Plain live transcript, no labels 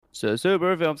So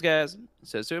Super Filmscast.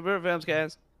 So Super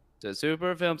Filmscast. So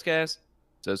Super Filmscast.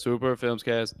 So Super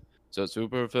Filmscast. So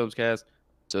Super Filmscast.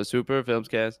 So Super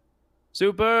Filmscast.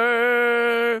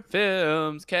 Super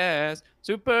Filmscast.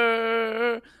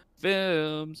 Super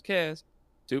Filmscast.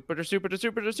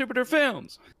 Super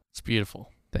Films. It's beautiful.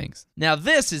 Thanks. Now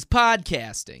this is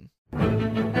podcasting.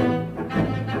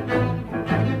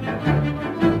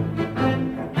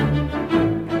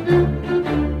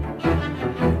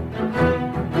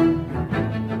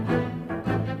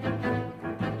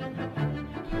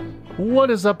 What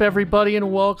is up, everybody,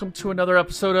 and welcome to another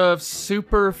episode of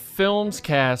Super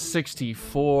Filmscast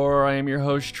 64. I am your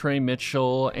host, Trey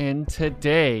Mitchell, and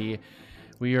today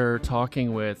we are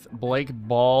talking with Blake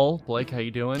Ball. Blake, how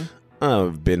you doing?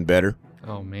 I've been better.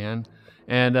 Oh, man.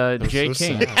 And Jay so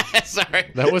King.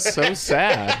 Sorry. That was so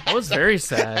sad. That was very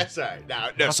sad. Sorry.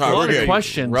 No, A sorry. lot We're of good.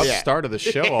 questions. Rough start of the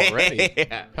show already.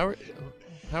 Yeah.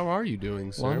 How are you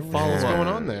doing, sir? Well, What's follow going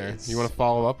up. on there? You want to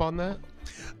follow up on that?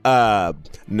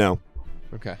 No.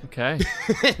 Okay. Okay.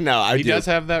 No, I He do. does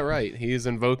have that right. He is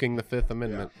invoking the Fifth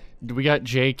Amendment. We got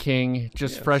Jay King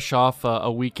just fresh off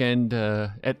a weekend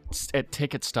at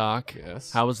Ticket Stock.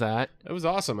 Yes. How was that? It was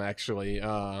awesome, actually.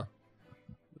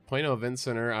 Plano Event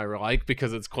Center I like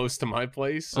because it's close to my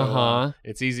place. So,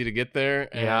 it's easy to get there.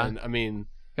 Yeah. And I mean,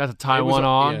 Got to tie it was one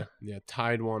on? Yeah,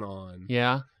 tied one on.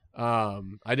 Yeah.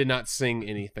 I did not sing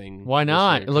anything. Why this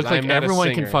not? year, It looked 'cause like I'm not a everyone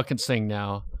can singer. fucking sing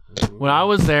now. When I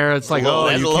was there, it's like, There's a oh,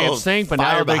 little- you there's a can't little sing, but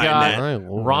fire now they behind got My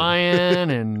Lord.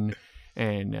 Ryan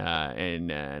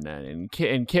and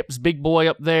Kip's big boy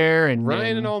up there, and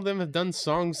Ryan and all of them have done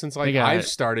songs since They like got- I've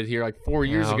started here like 4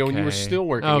 years ago, and you were Okay. still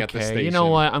working at the station. You know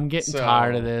what? I'm getting So-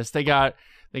 tired of this. They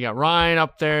got Ryan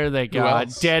up there. They got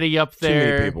else? Daddy up Too many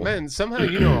there. people. Man, somehow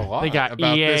you know a lot They got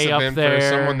about this EA up event there. for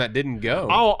someone that didn't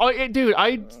go. Dude,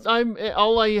 I'm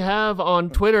all I have on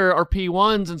Twitter are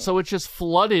P1s, and so it's just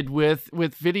flooded with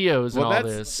videos and well, all that's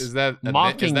this. is that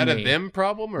mocking a me. them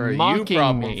problem or a you Mocking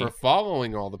problem me. for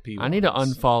following all the people? I need to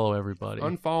unfollow everybody.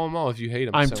 unfollow them all if you hate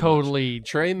them. I'm so much. totally.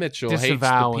 Trey Mitchell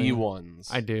disavowing. hates the P1s.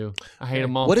 I do. I hate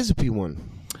them all. What is a P1?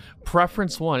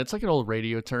 Preference one? It's like an old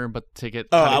radio term, but Ticket.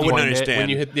 Oh, kinda I wouldn't coined it. understand. When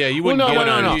you hit, yeah, you Well, wouldn't no, get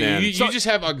no, on. no. You So- just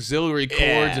have auxiliary cords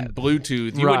Yeah. and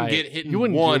Bluetooth. You Right. wouldn't get hit You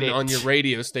wouldn't one get it. on your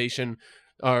radio station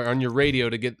or on your radio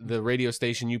to get the radio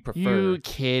station you prefer. You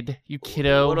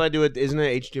kiddo. What do I do with? Isn't there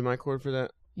an HDMI cord for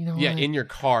that? You know Yeah, what? in your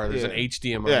car, there's an Yeah.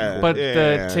 HDMI. Yeah. cord. But Yeah, the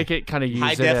yeah. Ticket kind of used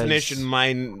High it definition as,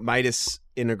 Midas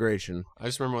integration. I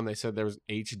just remember when they said there was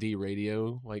HD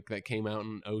radio, like that came out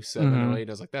in 07, Mhm. 08.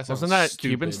 I was like, that sounds wasn't that stupid.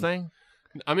 Cuban's thing?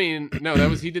 I mean, no, that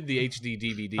was he did the HD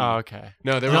DVD. Oh, okay.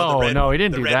 No, there was No, he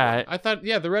didn't the do red that. I thought,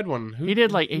 yeah, the red one. Who, He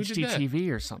did like who did that? HDTV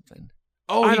or something.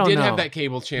 Oh, I he don't did know. have that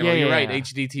cable channel. Yeah, You're yeah, right, yeah.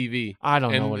 HDTV. I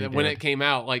don't know And what he when did. it came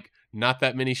out, like not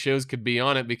that many shows could be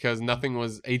on it because nothing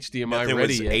was HDMI Nothing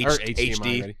ready was yet, or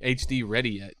HD. HD ready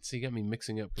yet. So you got me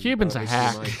mixing up. Cuban's a HDMI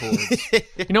hack. cords.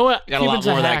 You know what? Got a lot Cuban's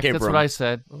more a where that hack. came That's from. what I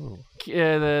said. Oh.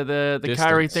 The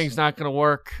Kyrie Distance. thing's not going to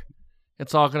work.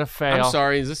 It's all going to fail. I'm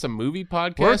sorry. Is this a movie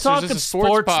podcast? We're or is talking this a sports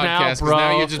sports now, podcast? 'Cause bro.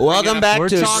 Now you're just Welcome bringing back up- We're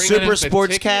to talking Super bringing up the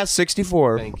ticket. Sportscast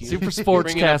 64. Thank you. Super You're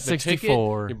bringing up Sportscast the ticket,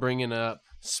 64. You're bringing up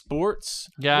sports.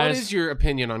 Guys. What is your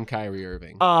opinion on Kyrie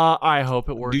Irving? I hope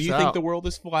it works Do you out. think the world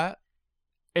is flat?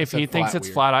 if said he thinks flat it's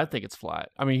weird. flat, I think it's flat.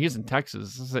 I mean, he's in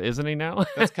Texas, isn't he now?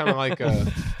 That's kind of like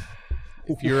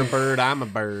if you're a bird, I'm a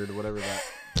bird, whatever that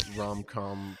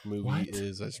rom-com movie What?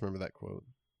 is. I just remember that quote.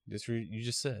 You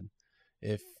just said,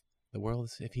 if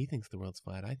he thinks the world's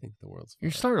flat, I think the world's flat.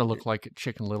 You're starting to look like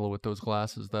Chicken Little with those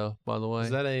glasses, though. By the way, Is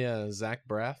that a Zach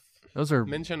Braff those are.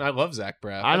 mention? I love Zach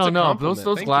Braff. I That's don't a know. compliment.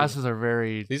 Those Thank glasses you. are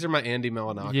very. These are my Andy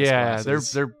Milonakis Yeah,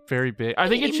 glasses. they're very big. I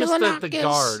think it's just the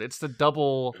guard. It's the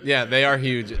double. Yeah, they are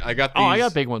huge. I got these. Oh, I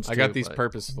got big ones I got too, these but-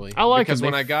 purposefully. I like because them.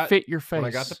 when They I got fit your face. when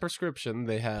I got the prescription,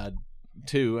 they had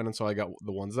two, and so I got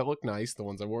the ones that look nice, the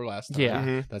ones I wore last time. Yeah.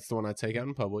 Mhm. That's the one I take out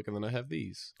in public, and then I have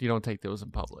these. You don't take those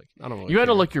in public. I don't really You had to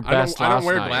care. look your I don't- best I don't last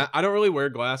wear night. I don't really wear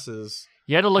glasses.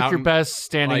 You had to look Out your in- best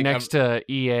standing like, next to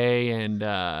EA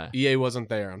and. EA wasn't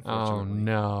there, Oh unfortunately.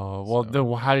 no! Well, So-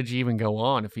 then how did you even go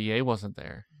on if EA wasn't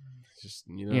there? It's just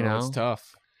it's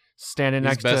tough. Standing He's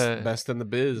next best, to. best in the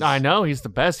biz. I know he's the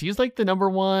best. He's like the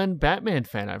 #1 Batman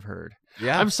fan I've heard.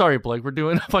 Yeah, I'm sorry, Blake. We're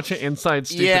doing a bunch of inside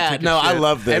stupid. Yeah, ticket no, I shit.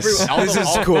 love this. Every- This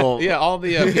is cool. Yeah, all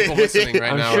the people listening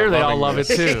right I'm now. sure are they all loving love it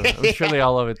this. too. I'm sure they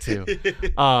all love it too.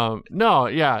 No,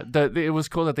 yeah, it was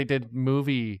cool that they did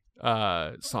movie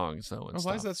songs though. And Oh,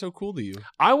 why is stuff. that so cool to you?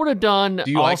 I would have done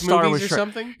Do you All like Star movies with or Shrek.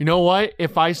 something? You know what?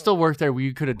 If I still worked there,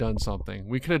 we could have done something.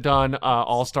 We could have done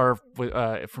All Star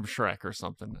from Shrek or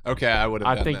something. Okay, I would have.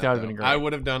 I done think that would've though. been great. I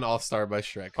would have done All Star by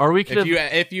Shrek. Or we could have.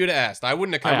 If you'd asked, I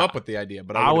wouldn't have come Yeah. up with the idea,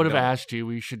 but I would have done it. asked you.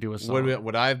 We should do a song.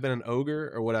 Would I have been an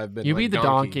ogre or would I have been? You like be the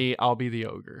donkey. I'll be the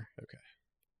ogre. Okay.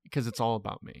 Because it's all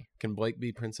about me. Can Blake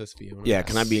be Princess Fiona? Yeah,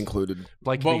 can I be included?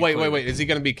 Like, Well, wait. Is he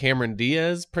going to be Cameron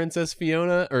Diaz, Princess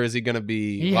Fiona, or is he going to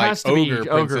be He like has to ogre, be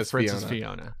ogre Princess Princess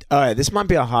Fiona? Fiona. All right, this might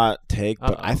be a hot take,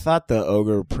 but I Uh-oh. thought the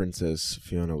ogre princess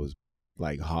Fiona was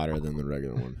like hotter than the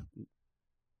regular one.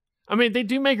 I mean, they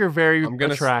do make her very I'm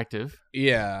gonna attractive.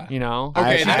 Yeah. You know.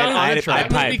 Okay, She's that- not I-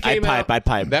 unattractive. that movie came out-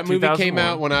 That movie came 2001.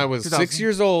 out when I was 2000. 6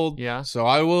 years old. Yeah. So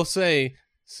I will say,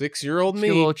 6-year-old She a me,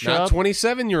 little not chub?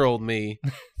 27-year-old me,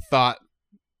 thought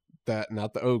that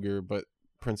not the ogre, but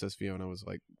Princess Fiona was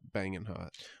like banging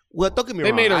hot. Well, don't get me They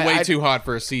wrong. made her I- way I- too hot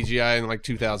for a CGI in like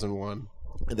 2001.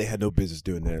 They had no business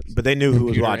doing that, but they knew who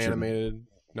was Computer watching. animated,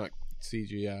 not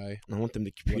CGI. I want them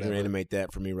to computer Whatever. animate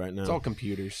that for me right now. It's all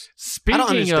computers. Speaking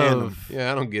understand of,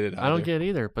 Yeah, I don't get it. I don't either. get it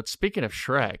either. But speaking of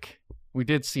Shrek, we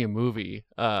did see a movie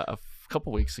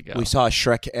couple weeks ago. We saw a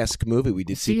Shrek-esque movie. We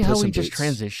did see see how Puss we in just Boots.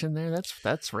 transitioned there.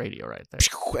 That's radio right there.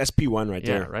 SP1 right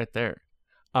Yeah, there. right there.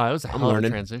 It was a I'm hell of a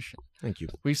learning. transition. Thank you.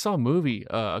 We saw a movie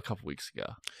a couple weeks ago.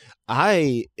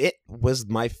 It was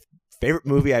my favorite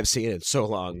movie I've seen in so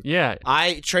long. Yeah,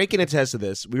 Trey can attest to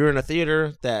this. We were in a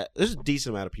theater that there's a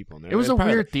decent amount of people in there. it was a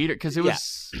Probably- weird theater because it Yeah.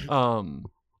 was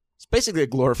It's basically a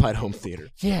glorified home theater.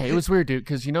 yeah, it was weird, dude.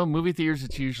 Because movie theaters,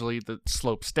 it's usually the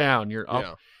slopes down. You're up.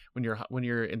 Yeah. When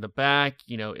you're in the back,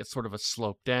 it's sort of a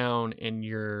slope down,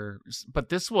 but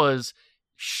this was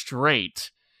straight,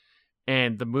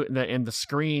 and the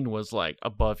screen was like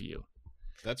above you.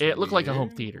 That's It looked like a home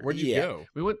weird. theater. Where'd you Yeah. go?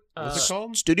 We went. What's it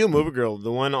called? Studio Movie Girl,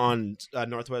 the one on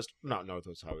Northwest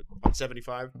Highway, on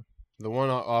 75. The one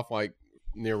off like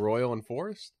near Royal and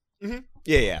Forest?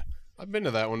 Yeah. I've been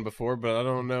to that one before, but I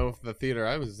don't know if the theater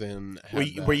I was in had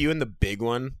that. Were you in the big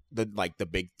one? The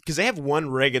big, because they have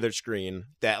one regular screen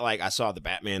that like I saw the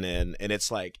Batman in, and it's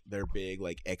like their big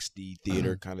like XD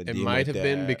theater kind of. It deal might like have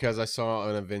been that. because I saw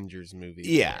an Avengers movie.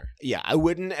 Yeah, there. yeah. I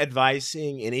wouldn't advise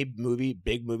seeing any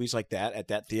big movies like that at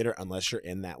that theater unless you're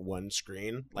in that one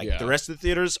screen. Like Yeah. the rest of the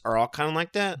theaters are all kind of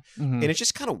like that, Mhm. and it's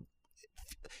just kind of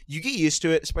you get used to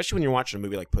it, especially when you're watching a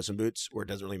movie like Puss in Boots, where it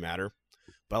doesn't really matter.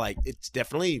 But like, it's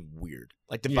definitely weird.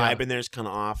 Like the Yeah. vibe in there is kind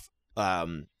of off.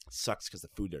 Sucks because the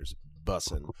food there's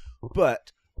bussin'.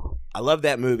 But I love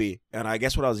that movie, and I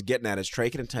guess what I was getting at is Trey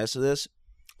can attest to this.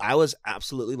 I was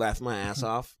absolutely laughing my ass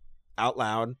off out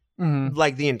loud, Mhm.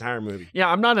 like the entire movie. Yeah,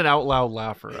 I'm not an out loud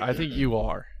laugher. I think you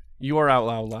are. You are out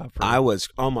loud laugher. I was,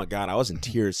 oh my god, I was in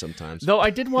tears sometimes. Though I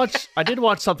did watch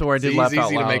something where I did He's laugh easy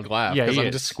out loud. to make laugh Yeah, because he I'm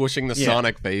is. just squishing the Yeah.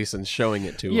 Sonic face and showing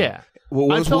it to him. Yeah.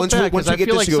 Well, I felt bad because I we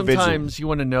feel like to go visit, sometimes you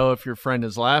want to know if your friend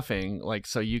is laughing, like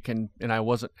so you can. And I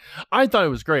wasn't. I thought it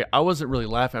was great. I wasn't really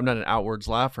laughing. I'm not an outwards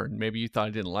laugher, and maybe you thought I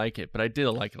didn't like it, but I did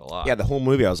like it a lot. yeah, the whole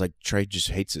movie, I was like, Trey just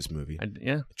hates this movie.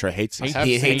 Yeah. Trey hates I it. have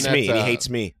He seen hates me, that, and he hates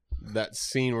me. That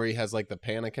scene where he has like the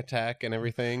panic attack and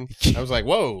everything. I was like,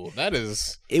 whoa, that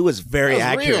is. It was very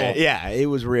That was accurate. real. Yeah, it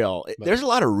was real. But- There's a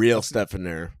lot of real stuff in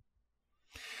there.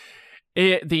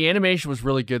 The animation was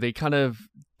really good. They kind of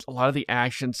a lot of the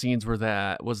action scenes was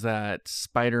that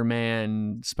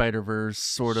Spider-Man Spider-Verse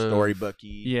sort of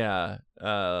Storybooky.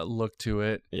 look to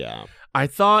it. Yeah. I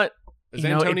thought Is you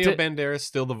know, it Antonio did- Banderas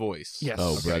still the voice? Yes.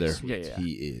 Oh, Okay, brother. sweet. Yeah.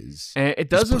 He is. and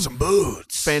it Let's does a put some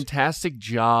boots. fantastic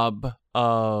job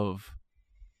of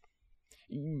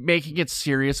making it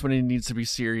serious when it needs to be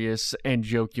serious and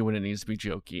jokey when it needs to be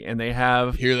jokey. And they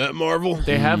have Hear that, Marvel?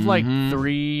 They have like Mhm.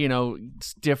 three,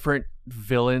 different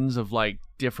villains of like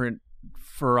different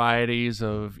varieties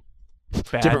of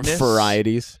badness. Different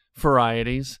varieties.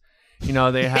 Varieties.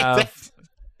 They have.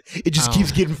 It just Oh.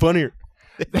 keeps getting funnier.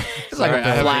 It's like Sorry, I a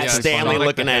have flat yeah, Stanley Sonic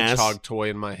looking the ass. Hedgehog toy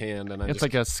in my hand, and I It's just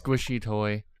like a squishy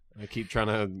toy. I keep trying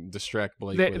to distract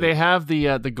Blake. They with they it. have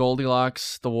the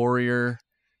Goldilocks, the warrior,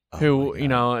 Oh who my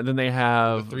God. and then they the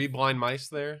have three blind mice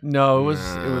there. no, it was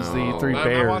the No. three I'm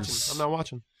bears. not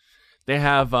watching. They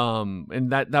have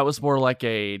and that was more like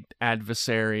a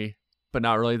adversary, but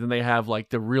not really. Then they have like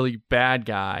the really bad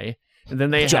guy, and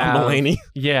then they John have Mulaney.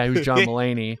 Yeah, he was John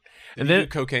Mulaney. Did And he then do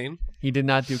cocaine? he did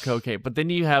not do cocaine. But then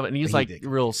you have, and he's He like did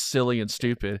real silly and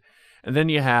stupid. And then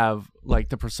you have like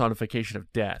the personification of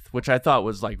death, which I thought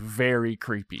was like very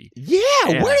creepy. Yeah,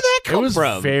 Yeah. where did that come It was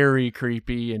from? very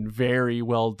creepy and very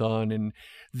well done, and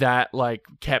that like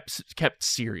kept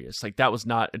serious. Like that was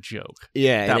not a joke.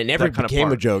 Yeah, that- and it never that kind of became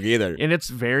a part. joke either. And it's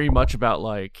very much about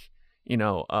like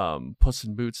Puss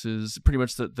in Boots is pretty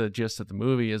much the gist of the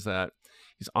movie is that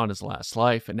he's on his last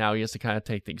life, and now he has to kind of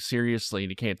take things seriously,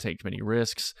 and he can't take many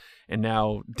risks, and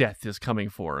now death is coming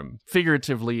for him,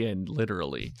 figuratively and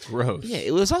literally. Gross. Yeah,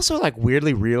 it was also like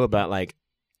weirdly real about like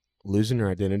losing your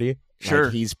identity. Sure.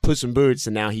 Like, he's Puss in Boots,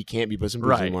 and now he can't be Puss in Boots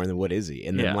Right. anymore. Then what is he?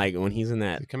 And then Yeah. like when he's in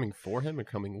that, Is it coming for him or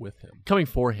coming with him? Coming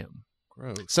for him.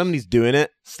 Gross. somebody's doing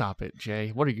it. Stop it, Jay.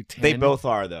 What are you, 10? They both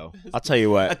are though. I'll tell you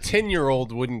A what.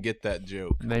 10-year-old wouldn't get that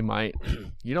joke. They might.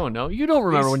 You don't know. You don't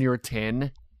remember These- when you were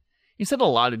 10. You said a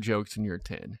lot of jokes when you were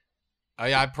 10.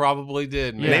 I probably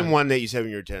did, man. Yeah. Name one that you said when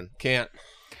you were 10. Can't.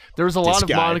 There was a lot of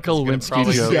guy. Monica It's gonna Lewinsky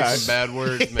probably jokes. say some bad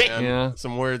words, man. Yeah.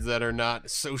 Some words that are not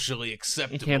socially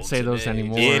acceptable. You can't say those today.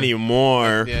 anymore.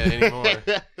 Anymore. Yeah, anymore.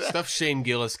 Stuff Shane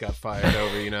Gillis got fired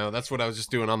over, That's what I was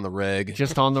just doing on the reg.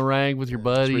 Just on the rag with your That's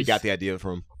buddies. where you got the idea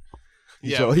from.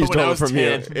 Yeah, he's when I told it was from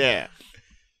you. 10. Yeah.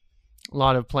 A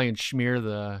lot of playing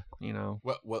Schmear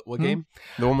What game?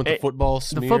 The one with the football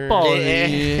smear? The football.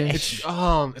 Yeah.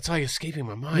 It's like escaping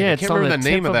my mind. Yeah, I it's can't on remember the the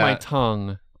name tip of of my that.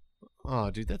 tongue.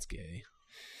 Oh, dude, that's gay.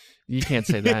 You can't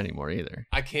say that anymore either.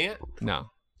 I can't. No.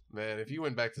 Man, if you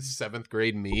went back to 7th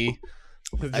grade me,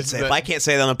 I'd say if I can't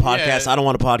say that on a podcast, Yeah. I don't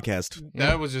want a podcast.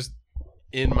 that was just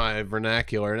in my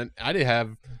vernacular, and I did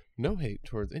have no hate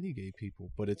towards any gay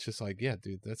people, but it's just like, yeah,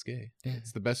 dude, that's gay. Yeah.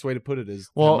 It's the best way to put it is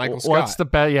Well, Michael Scott. what's the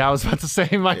best? Yeah, I was about to say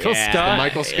Michael Yeah. Scott.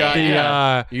 Michael Scott? The,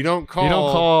 Yeah. You don't call.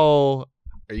 call.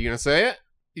 Are you gonna say it?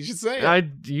 You should say it.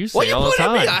 You say all the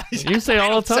time. You say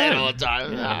all the time. all the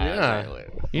time. Yeah.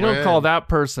 You don't Man. call that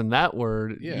person that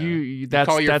word. Yeah. You that's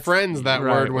call your that's, friends that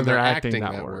right, word when they're acting acting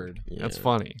that that word. word. That's Yeah.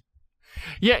 funny.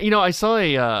 Yeah, I saw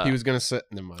a. He was gonna say.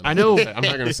 Never mind. I know- I'm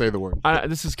not gonna say the word.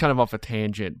 This is kind of off a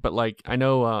tangent, but like I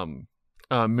know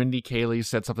Mindy Kaling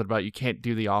said something about you can't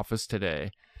do The Office today,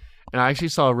 and I actually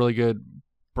saw a really good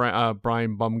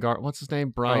Brian Bumgarner. What's his name?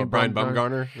 Brian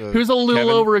Bumgarner. Who's a little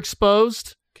Kevin?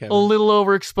 overexposed. Kevin. A little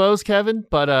overexposed, Kevin,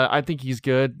 but I think he's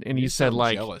good. And he You said sound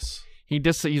like jealous.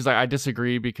 he's like I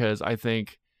disagree because I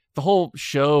think the whole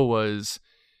show was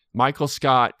Michael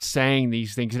Scott saying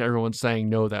these things and everyone's saying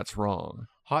no, that's wrong.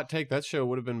 Hot take: that show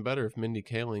would have been better if Mindy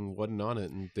Kaling wasn't on it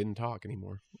and didn't talk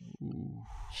anymore.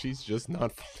 She's just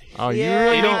not funny. Oh, Yeah.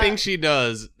 you really Anything she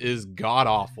does is god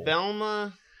awful.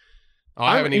 Velma. Oh,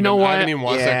 I haven't you even. know I what? haven't even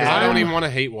watched that because I don't Yeah. even want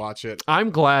to hate watch it. I'm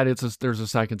glad there's a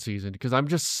second season because I'm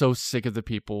just so sick of the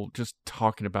people just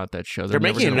talking about that show. They're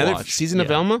never making gonna another watch. season of Yeah.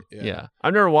 Velma? Yeah.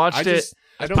 I've never watched I it. just.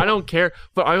 I don't. I don't care,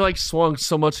 but I like swung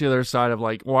so much to the other side of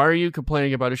like, why are you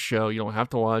complaining about a show? You don't have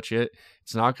to watch it.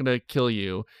 It's not going to kill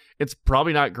you. It's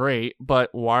probably not great, but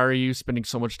why are you spending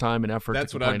so much time and effort?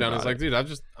 That's to what I've done. complain Is about like,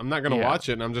 it? dude, I'm not gonna Yeah. watch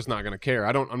it, and I'm just not gonna care.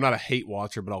 I'm not a hate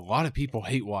watcher, but a lot of people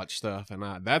hate watch stuff, and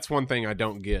that's one thing I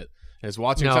don't get is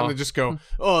watching No. something to just go,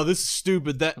 oh, this is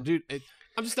stupid. That dude,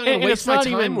 I'm just not gonna And waste it's my not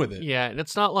time even with it. Yeah, and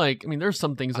it's not like there's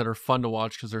some things that are fun to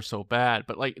watch because they're so bad,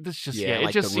 but like this just Yeah, it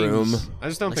like just The Room. seems I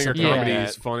just don't Like think her something like comedy that.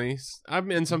 is funny. I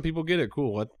mean, and some people get it.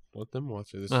 Cool, let them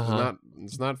watch it. This Uh-huh. is not.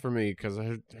 It's not for me because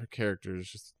her character is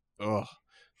just ugh.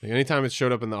 Like anytime it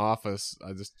showed up in The Office,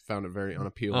 I just found it very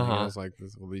unappealing. Uh-huh. I was like,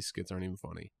 these skits aren't even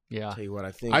funny. yeah, Tell you what,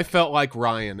 I think. I felt like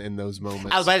Ryan in those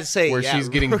moments. I was about to say where yeah, she's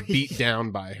getting right. beat down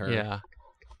by her. yeah.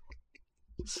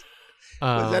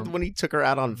 Was that when he took her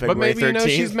out on But February maybe 13th?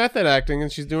 she's method acting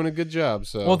and she's doing a good job.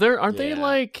 So Well, aren't they Yeah.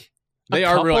 like a they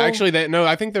are real. couple? Actually,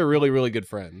 I think they're really, really good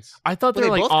friends. I thought they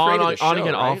Well, were they like both on created a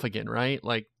again, show, off right? again, right?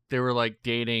 Like they were like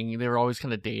dating. They were always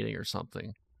kind of dating or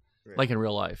something, Right. like in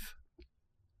real life.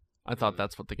 I thought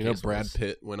that's what the You know, case Brad was.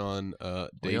 Pitt went on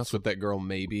dates also- with that girl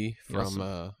Maybe he also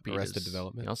from beat Arrested his-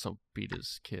 Development. He also beat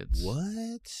his kids.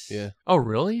 What? Yeah, Oh,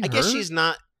 really? I guess Her? she's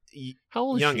not How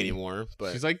old is young she? anymore,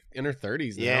 but she's like in her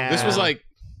 30s now. Yeah. This was like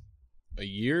a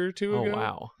year or two Oh, ago.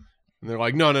 wow. And they're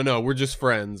like, no, we're just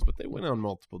friends. But they went on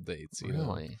multiple dates. You know,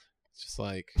 Really? it's just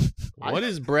like, what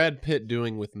is Brad Pitt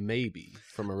doing with Maybe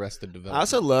from Arrested Development? I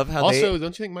also love how also, they.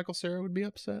 don't you think Michael Cera would be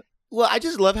upset? Well, I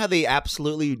just love how they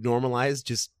absolutely normalize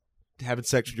just having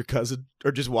sex with your cousin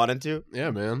or just wanting to.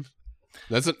 Yeah, man.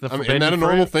 That's a, The I mean, isn't forbidden that a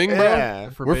normal fruit? thing, bro? Yeah.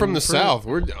 We're from Forbidden the fruit. South.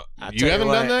 I'll You tell haven't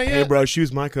what. done that yet? Hey, bro, she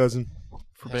was my cousin.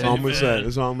 That's all I'm gonna say.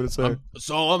 That's all I'm gonna say. That's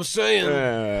all I'm saying.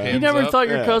 Yeah. You Hands never up. thought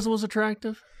your Yeah. cousin was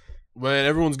attractive? Man,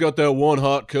 everyone's got that one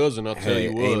hot cousin, I'll tell Hey,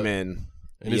 you what. amen.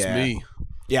 And it's Yeah. me.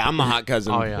 Yeah, I'm a hot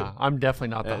cousin. Oh yeah, I'm definitely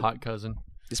not the Uh, hot cousin.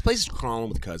 This place is crawling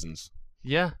with cousins.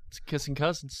 Yeah, it's kissing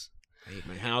cousins. Hey,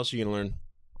 man, how else are you gonna learn?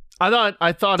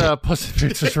 I thought Puss in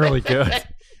Boots was really good.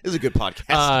 This is a good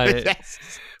podcast.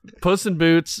 Puss in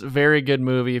Boots, very good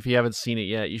movie. If you haven't seen it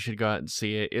yet, you should go out and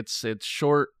see it. It's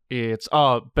short. It's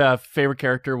favorite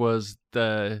character was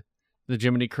the the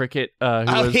Jiminy Cricket, who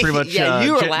was pretty much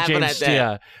you were laughing James, at that.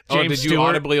 Yeah, Oh, James did you Stewart,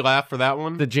 audibly laugh for that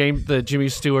one? the Jimmy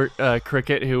Stewart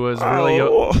Cricket, who was really.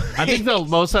 I think the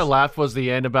most I laughed was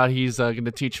the end about he's going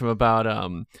to teach him about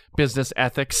business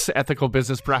ethics, ethical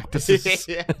business practices.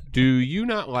 Do you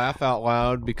not laugh out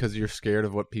loud because you're scared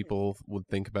of what people would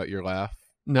think about your laugh?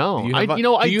 No, Do you I have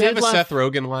did have a laugh. Seth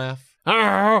Rogen laugh?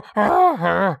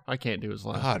 I can't do his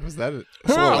laugh. God, was that? It's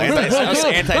a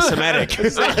little anti-Semitic.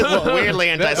 Weirdly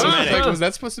anti-Semitic. Was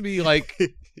that supposed to be like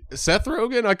Seth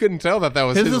Rogen? I couldn't tell that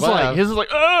was His his is laugh. like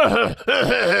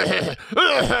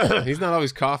He's not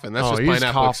always coughing. That's just he's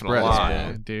Pineapple coughing a Express, lot,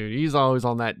 man. dude. He's always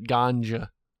on that ganja,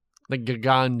 the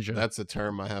ganja. That's a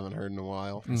term I haven't heard in a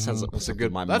while. Mhm. Sounds like That's a something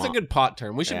good. my That's a mom- good pot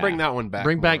term. We should Yeah. bring that one back.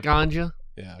 Bring back more. ganja.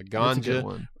 Yeah, That's a good ganja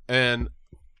one. and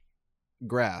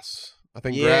grass. I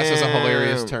think grass is a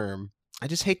hilarious term. I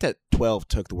just hate that 12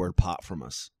 took the word pot from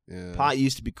us. Yeah, Pot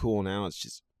used to be cool. Now it's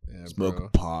just yeah, smoke bro. a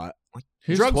pot. Like,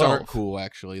 Who's Drugs 12? aren't cool,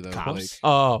 actually. Though, Cops? like,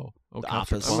 Oh, The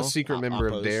cops are opposite. I'm a 12? secret member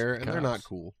of Oppos, Dare, and they're not cops.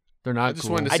 cool. They're not I just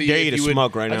cool. wanted to I see dare if you to you would.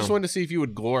 smoke right I now. just wanted to see if you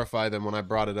would glorify them when I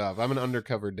brought it up. I'm an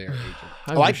undercover Dare agent.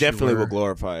 I I wish you definitely were. will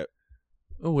glorify it.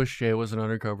 I wish Jay was an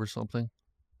undercover something.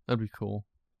 That'd be cool.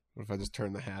 What if I just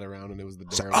turned the hat around and it was the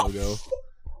So- Dare logo?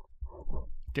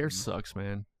 Dare sucks,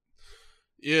 man.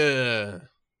 Yeah,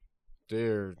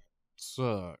 Dare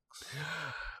sucks.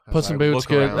 As Puss in I Boots look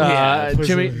good.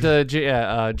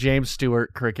 around- James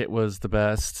Stewart Cricket was the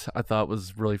best. I thought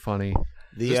was really funny.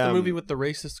 Is this the movie with the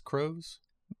racist crows?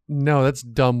 No, that's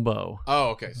Dumbo. Oh,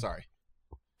 okay. Sorry,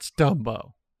 It's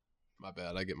Dumbo. my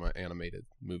bad. I get my animated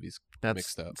movies That's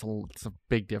mixed up. It's a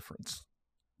big difference.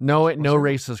 No, no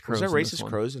racist crows. Was there in this racist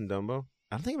one. crows in Dumbo?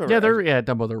 I don't think I've ever. Yeah,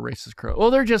 Dumbo. They're racist crows.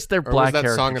 Well, they're Or black was that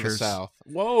caricatures. Song of the South?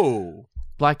 Whoa.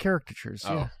 Black caricatures.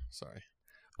 Oh, Yeah. sorry.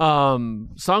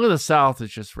 Song of the South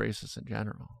is just racist in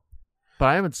general. But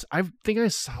I think I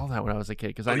saw that when I was a kid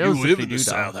because I know Zippity Doo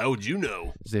Dah. How would you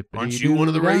know? Zippity Aren't you one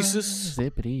of the doo dah, racists?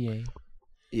 Zippity yay.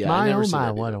 Yeah, I My never oh seen my,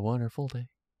 that what either. a wonderful day.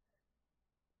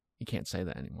 You can't say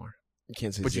that anymore. You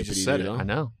can't say But you zippity just said doo it. dah. I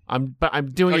know. I'm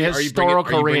doing Are you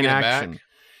historical bringing it reenaction. back?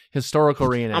 Historical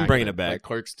reenactment. I'm bringing it Like back.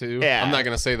 Clerks 2? Yeah. I'm not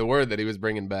going to say the word that he was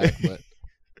bringing back, but.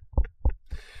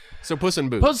 So Puss in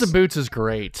Boots. Puss in Boots is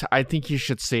great. I think you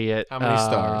should see it. How many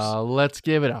stars? Let's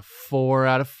give it a 4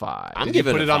 out of 5. I'm Did you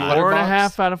giving put it it on a 5.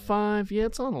 4.5 out of 5. Yeah,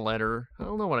 it's on a letter. I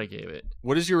don't know what I gave it.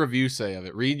 What does your review say of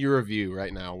it? Read your review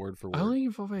right now, word for I don't word.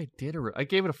 even know if I did. I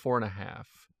gave it a 4.5.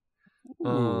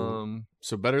 Ooh.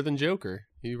 So better than Joker.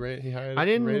 I rated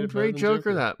didn't better rate than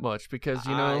Joker that much because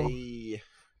You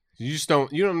just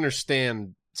don't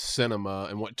understand cinema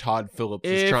and what Todd Phillips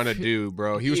was If- trying to do,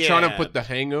 bro. He was trying to Yeah. put The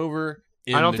Hangover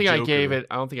in I don't the think I Joker. gave it.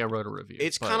 I don't think I wrote a review.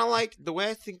 It's but- kind of like the way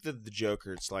I think that the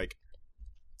Joker. It's like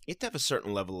you have to have a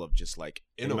certain level of just like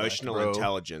Intellect, emotional bro.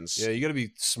 intelligence. Yeah, you got to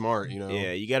be smart, you know.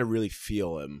 Yeah, you got to really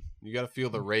feel him. You got to feel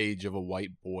the rage of a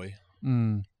white boy.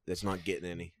 Mm. That's not getting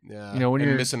any. Yeah. You know, when and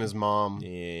you're- missing his mom.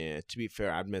 Yeah, to be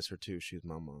fair, I'd miss her too. She's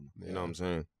my mom. You Yeah. know what I'm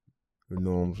saying? You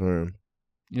know what I'm saying?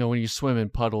 You know, when you swim in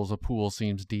puddles, a pool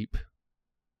seems deep.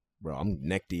 Bro, I'm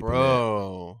neck deep in that.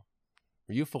 Bro.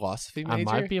 Were you a philosophy major? I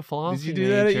might be a Did philosophy you do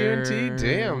that at major. UNT?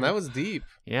 Damn, that was deep.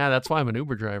 Yeah, that's why I'm an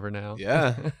Uber driver now.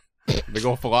 Yeah. Big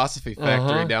old philosophy factory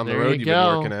Uh-huh, down the there road you you've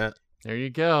go. been working at. There you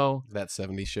go. That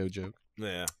 70s show joke.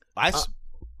 Yeah.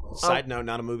 Side note,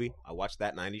 not a movie. I watched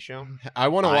that 90s show. I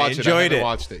want to I watch it. I enjoyed haven't it.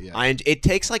 watched it yet. It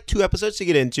takes like 2 episodes to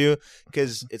get into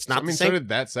because it's not I mean, the so same. did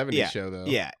that 70s Yeah, show, though.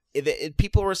 Yeah.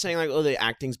 People were saying like, oh, the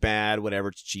acting's bad, whatever,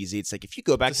 it's cheesy. It's like if you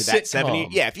go back It's to a that sitcom. 70,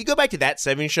 yeah, if you go back to that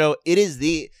 70 show, it is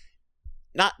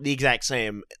not the exact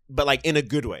same, but like in a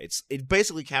good way. It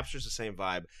basically captures the same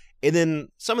vibe. And then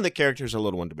some of the characters are a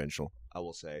little one-dimensional, I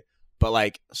will say. But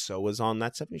like, so was on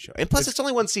that 70 show. And plus, it's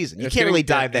only one season. You It's can't getting- really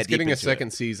dive that It's deep getting a into second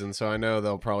it. season, so I know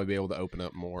they'll probably be able to open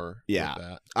up more. Yeah. With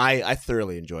that. I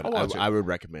thoroughly enjoyed I'll it. watch it. I would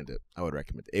recommend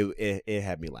it. It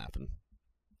had me laughing.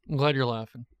 I'm glad you're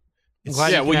laughing. I'm It's-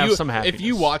 glad yeah, you well, can have some happiness. if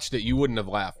you watched it, you wouldn't have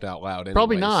laughed out loud. Anyway,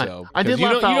 Probably not. So, I did 'cause you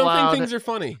laugh don't, out You don't loud. think things are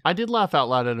funny. I did laugh out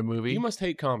loud at a movie You must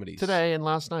hate comedies today and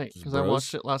last night because I Bros?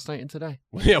 watched it last night and today.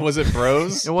 Yeah, was it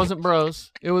Bros? It wasn't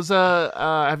Bros. It was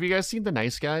have you guys seen The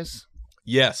Nice Guys?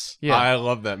 Yes. Yeah. I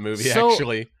love that movie. So,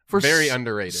 Actually, for very s-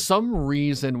 underrated. Some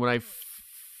reason when I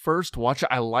first watched it,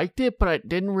 I liked it, but it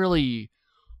didn't really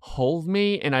hold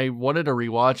me, and I wanted to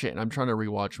rewatch it. And I'm trying to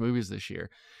rewatch movies this year,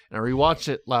 and I rewatched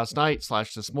it last night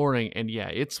 / this morning, and yeah,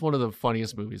 it's one of the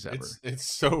funniest movies ever. It's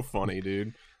so funny,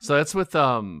 dude. So that's with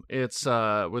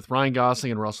with Ryan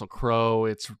Gosling and Russell Crowe.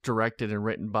 It's directed and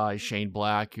written by Shane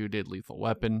Black, who did Lethal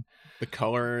Weapon. The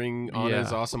coloring on it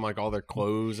is Yeah. awesome, like all their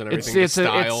clothes and everything. It's- the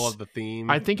style it's- of the theme.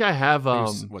 I think I have I think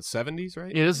it was, what, 70s,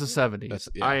 right? It is the 70s. That's-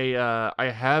 yeah. I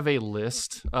have a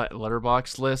list,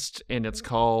 letterbox list, and it's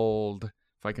called,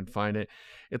 if I can find it,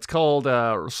 it's called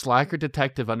Slacker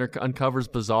Detective Uncovers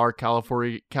Bizarre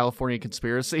California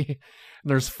Conspiracy. And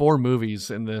there's 4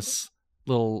 movies in this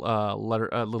little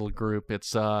little group.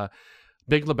 It's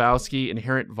Big Lebowski,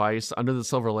 Inherent Vice, Under the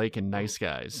Silver Lake, and Nice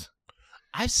Guys.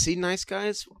 I've seen Nice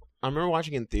Guys. I remember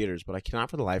watching it in theaters, but I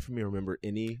cannot for the life of me remember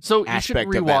any So you should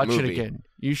aspect of that rewatch it movie. again.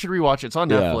 You should rewatch it. It's on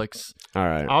Yeah. Netflix. All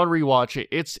right. I would rewatch it.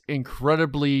 It's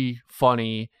incredibly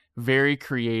funny, very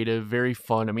creative, very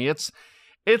fun. I mean,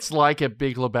 it's like a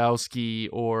Big Lebowski,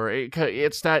 or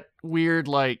it's that weird,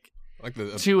 like, Like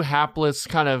the two hapless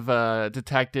kind of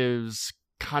detectives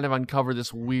kind of uncover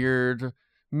this weird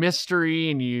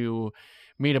mystery, and you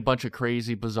meet a bunch of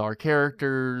crazy, bizarre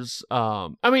characters. I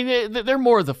mean, they're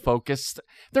more the focus.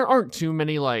 There aren't too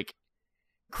many like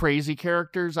crazy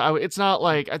characters. It's not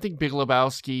like, I think Big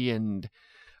Lebowski and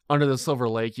Under the Silver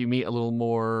Lake, you meet a little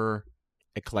more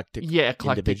eclectic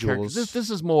eclectic characters. individuals. This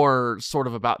is more sort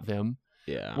of about them.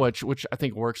 Yeah. Which I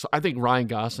think works. I think Ryan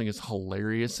Gosling is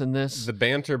hilarious in this. the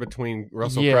banter between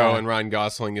Russell Yeah. Crowe and Ryan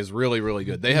Gosling is really, really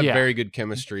good. They have Yeah. very good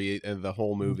chemistry in the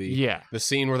whole movie. Yeah. The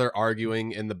scene where they're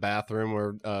arguing in the bathroom,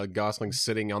 where Gosling's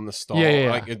sitting on the stall, Yeah.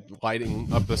 like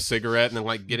lighting up a cigarette and then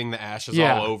like getting the ashes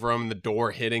Yeah. all over him, and the door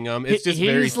hitting him. It's just He's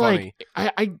very like,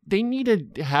 funny. they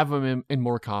need to have him in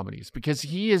more comedies, because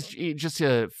he is just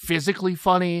physically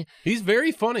funny. He's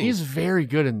very funny. He's very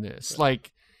good in this.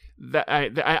 Like that. I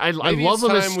Maybe love it's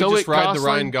him as time we stoic just ride Gosling. the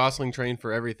Ryan Gosling train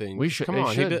for everything. We should- Come they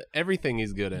on, should. everything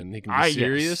he's good in. He can Yes. be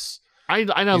serious. I He's-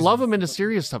 love him in the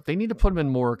serious stuff. They need to put him in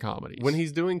more comedies. When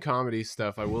he's doing comedy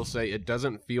stuff, I will say it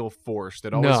doesn't feel forced.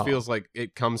 It always No. feels like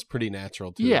it comes pretty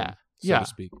natural to Yeah, him, so yeah. to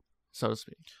speak. so to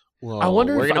speak. Well, I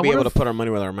wonder we're if- gonna I be wonder able if- to put our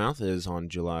money where our mouth is on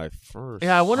July 1st.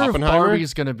 Yeah, I wonder if Oppenheimer?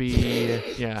 Barbie's gonna be.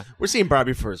 Yeah. We're seeing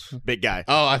Barbie first. Big guy.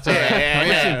 Oh, I thought,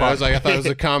 yeah. I was like, I thought it was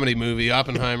a comedy movie.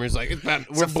 Oppenheimer's like, it's about,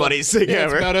 It's the funniest thing it's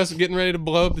ever. about us getting ready to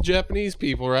blow up the Japanese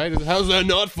people, right? How's that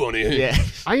not funny? Yeah.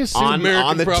 I assume On-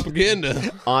 American the-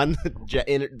 propaganda. On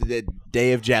the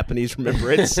day of Japanese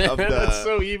remembrance of the That's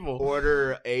so evil.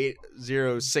 Order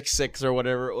 8066 or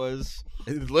whatever it was.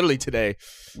 It's literally today.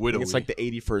 I think it's like the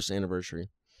 81st anniversary.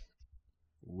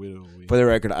 Widowy. For the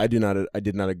record, I did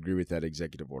not agree with that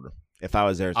executive order. If I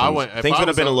was there, If things I would have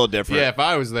was been a on- little different. Yeah, if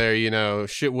I was there,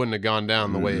 shit wouldn't have gone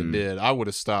down the way it Mm. did. I would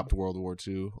have stopped World War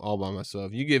II all by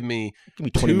myself. You give me Give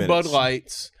me 20 two minutes. Bud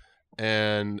Lights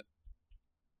and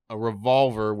a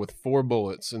revolver with 4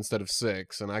 bullets instead of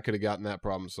 6, and I could have gotten that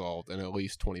problem solved in at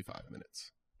least 25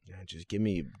 minutes. Yeah, just give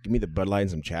me the Bud Light and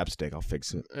some chapstick. I'll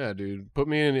fix it. Yeah, dude. Put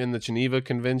me in the Geneva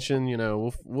Convention.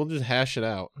 We'll just hash it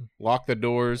out. Lock the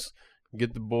doors.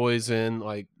 Get the boys in.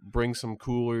 Like, bring some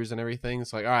coolers and everything.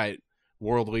 It's like, all right,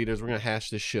 world leaders, we're gonna hash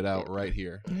this shit out right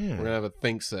here. Yeah. We're gonna have a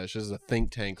think sesh. This is a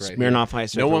think tank right here. Smirnoff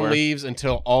Ice. No one everywhere. leaves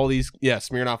until all these. Yeah,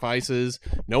 Smirnoff Ices.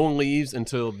 No one leaves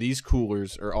until these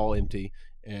coolers are all empty,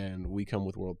 and we come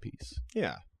with world peace.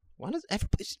 Yeah. Why does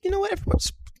everybody? You know what?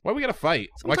 Everybody's. Why we gotta fight?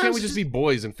 Why can't Sometimes we just just- be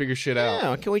boys and figure shit out?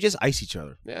 Yeah. Can we just ice each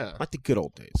other Yeah, like the good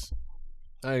old days?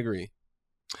 I agree.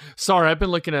 Sorry, I've been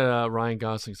looking at Ryan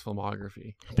Gosling's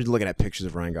filmography. I've been looking at pictures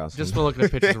of Ryan Gosling. Just been looking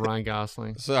at pictures of Ryan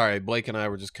Gosling. Sorry, Blake and I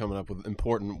were just coming up with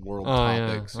important world Oh, yeah,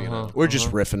 topics. You know, We're just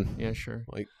riffing. Yeah, sure.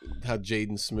 like how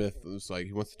Jaden Smith was like,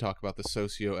 he wants to talk about the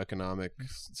socioeconomic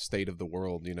state of the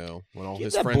world. When all Get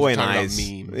his that friends boy are talking nice.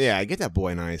 about memes. Yeah, get that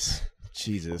boy nice. Did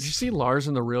you Jesus. see Lars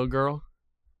and the Real Girl?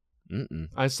 Mm-mm.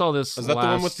 I saw this. Is that the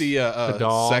one with the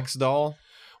doll? sex doll?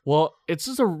 Well, it's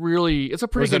just it's a Or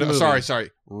pretty is it good movie.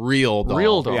 sorry, real doll.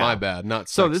 Real doll. My bad, not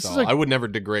sex So this is doll. a- I would never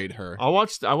degrade her. I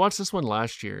watched this one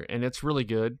last year, and it's really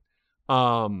good.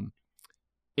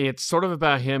 It's sort of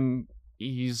about him.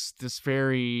 He's this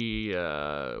very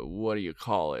what do you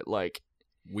call it? Like,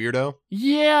 Weirdo.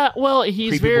 yeah, well,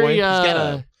 he's Creepy very boy? He's got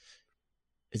a-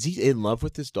 Is he in love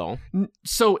with this doll?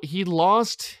 so he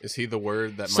lost. Is he the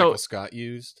word that So- Michael Scott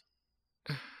used?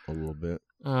 A little bit.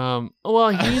 Well,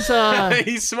 he's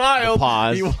He smiled.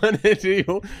 Pause. He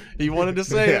wanted to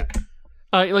say it.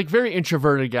 like very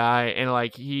introverted guy, and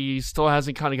like he still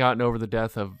hasn't kind of gotten over the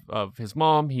death of his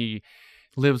mom. He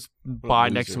lives by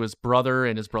next loser. to his brother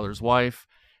and his brother's wife,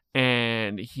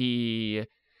 and he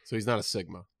So he's not a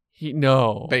Sigma.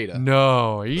 no Beta.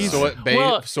 no he's Soy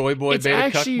boy, it's beta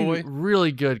actually cuck boy.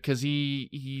 really good because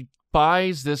he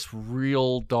buys this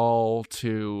real doll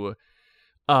to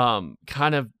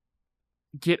kind of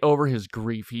get over his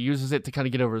grief. He uses it to kind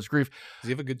of get over his grief. Does he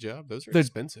have a good job? Those are The-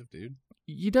 expensive, dude.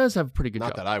 He does have a pretty good Not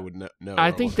job. that I would know.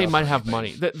 I think they might have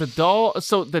money. The doll.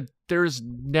 So there's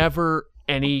never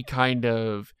any kind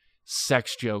of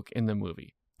sex joke in the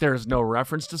movie. There's no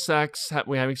reference to sex.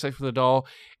 Having sex with a doll.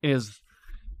 It is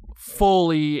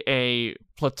fully a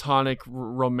platonic,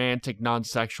 romantic,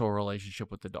 non-sexual relationship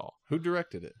with the doll. Who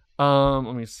directed it?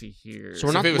 Let me see here. So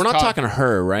we're So not if it was we're not Todd- talking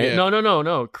her, right? Yeah.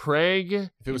 No. Craig. If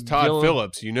it was Todd Gillen-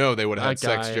 Phillips, you know they would have had That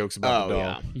sex guy. jokes about the Oh,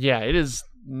 doll. yeah. Yeah, it is See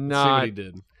what not, he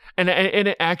did. and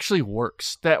it actually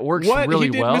works. That works What? really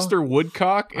He did well. Mr.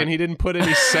 Woodcock, and he didn't put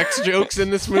any sex jokes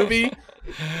in this movie?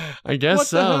 I guess What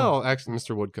so. the hell? Actually,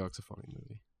 Mr. Woodcock's a funny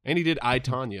movie. And he did I,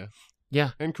 Tonya.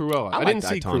 Yeah. And Cruella. I I didn't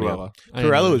liked see I, Tonya. Cruella. I know.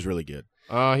 Cruella was really good.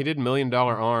 He did $1 Million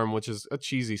Arm, which is a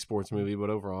cheesy sports movie, but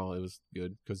overall it was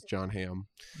good because John Hamm.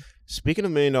 Speaking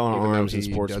of $1 Million Even though Arms and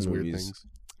he sports does weird movies, things.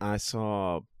 I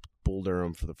saw Bull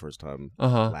Durham for the first time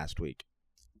Uh-huh. last week,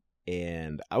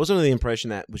 and I was under the impression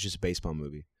that was just a baseball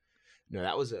movie. No,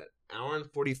 that was an hour and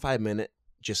 45-minute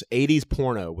just 80s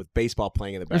porno with baseball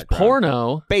playing in the There's background.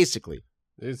 porno, Basically,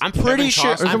 Is I'm Kevin pretty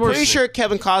sure. Costner I'm more- pretty sure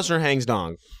Kevin Costner hangs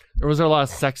dong. or was there a lot of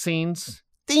sex scenes?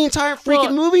 The entire freaking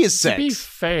Well, movie is To be sex.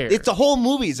 fair, It's the whole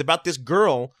movie is about this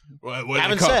girl. What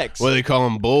having they call, sex. What do they call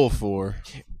him Bull for?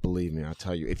 Believe me, I'll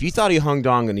tell you. If you thought he hung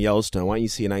dong in Yellowstone, why don't you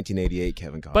see a 1988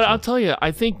 Kevin Costner? but I'll tell you,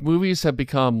 I think movies have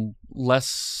become less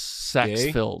sex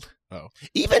filled.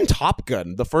 Even Top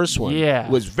Gun, the first one, Yeah.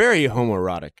 was very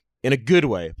homoerotic in a good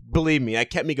way. Believe me, I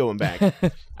kept me going back. You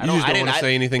just don't want to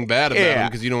say anything bad about Yeah. him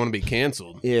because you don't want to be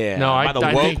canceled. Yeah, No, by I- the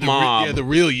I woke think the mob. Yeah, the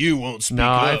real you won't speak No,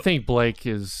 I up. think Blake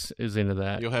is into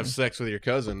that. You'll have sex with your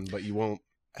cousin, but you won't.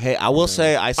 Hey, I will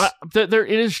say, It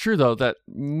is true though that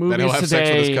That movies he'll have today.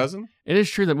 sex with his cousin? It is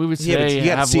true that movies Yeah, but today you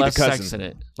gotta have see the less sex cousin. in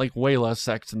it, like way less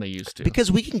sex than they used to.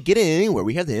 because we can get it anywhere.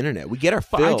 We have the internet. We get our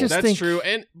But I fill. just That's think- true.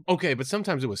 And okay, but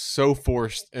sometimes it was so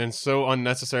forced and so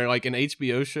unnecessary. Like in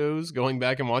HBO shows, going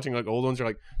back and watching like old ones, you're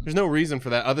like, there's no reason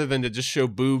for that other than to just show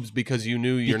boobs because you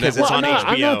knew your Because network. it's Well, on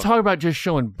I'm not HBO. talking about just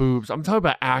showing boobs. I'm talking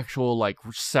about actual like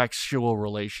sexual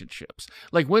relationships.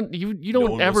 Like when you No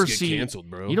don't one ever wants to get see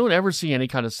canceled, bro. you don't ever see any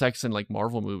kind of sex in like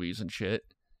Marvel movies and shit.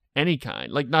 Any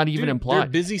kind, like not even Dude, They're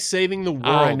implied. busy saving the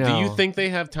I world. Do you know. think they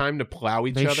have time to plow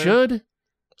each They other? should.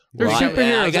 They're Well,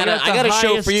 superheroes. I got They're a at the show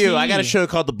highest for you. I got a TV. show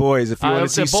called The Boys. If you want to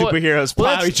see The boy- superheroes Well,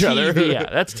 plow that's each other. TV, yeah,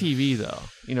 that's TV though.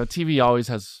 You know, TV always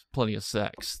has plenty of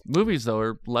sex. Movies though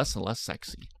are less and less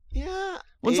sexy. yeah.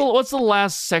 What's the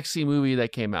last sexy movie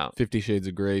that came out? 50 Shades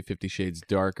of Grey, 50 Shades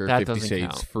Darker, That 50 doesn't Shades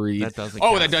count. Freeze. That doesn't Oh,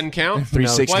 count. that doesn't count?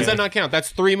 360. Why does that not count? That's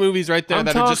 3 movies right there I'm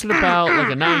that are just talking about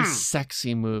like a nice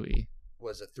sexy movie.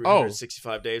 Was it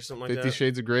 365 days, something 50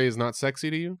 Shades of Grey is not sexy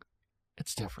to you?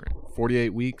 It's different.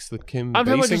 48 Weeks, the Kim I'm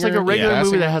talking about just like a Basinger? regular Yeah.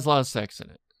 movie that has a lot of sex in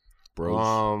it.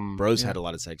 Bros. Bros yeah. had a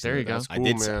lot of sex. There in you it. go. That's I cool,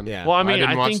 did. man. Yeah. Well, I I mean, didn't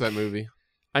I watch think that movie.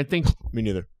 I think Me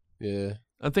neither. Yeah.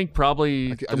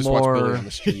 probably I the just watch Billy more on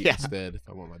the street Yeah. instead if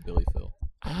I want my Billy fill.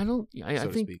 I don't. I so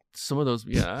to think speak. some of those.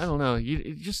 Yeah, I don't know.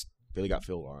 You just Billy got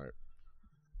Phil. All right.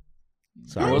 there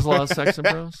Sorry. was a lot of sex in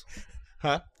Bros.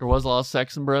 Huh? There was a lot of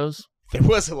sex in Bros. There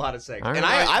was a lot of sex, All and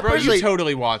right. I Bro, personally, you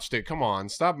totally watched it. Come on.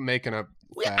 Stop making up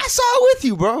I facts. saw it with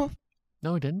you, bro.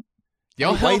 No, it didn't.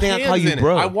 Y'all Why do you held think I call hands you in it.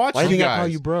 bro? I watched Why do you you think I call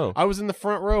guys. you bro? I was in the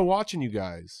front row watching you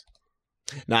guys.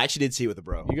 No, I actually did see it with a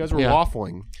bro. You guys were Yeah.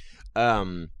 waffling.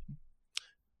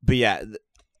 But yeah,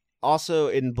 also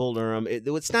in Bull Durham,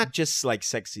 it's not just like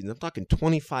sex scenes. I'm talking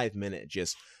 25-minute,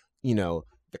 just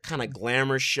the kind of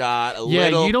glamour shot. Yeah,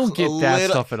 little, you don't get that little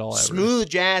stuff at all. Ever. Smooth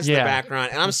jazz in Yeah. the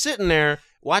background, and I'm sitting there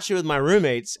watching it with my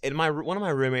roommates, and one of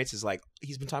my roommates is like,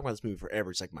 he's been talking about this movie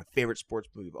forever. It's like my favorite sports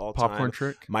movie of all Popcorn time.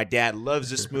 trick. My dad loves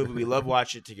this movie. We love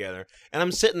watching it together. And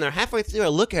I'm sitting there halfway through. I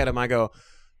look at him. I go,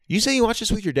 "You say you watch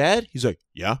this with your dad?" He's like,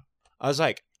 "Yeah." I was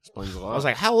like, Explains a lot.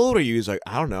 "How old are you?" He's like,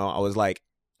 "I don't know." I was like,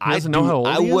 He doesn't know how old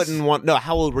I he is? wouldn't want. No,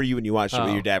 how old were you when you watched it with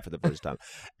Oh. your dad for the first time?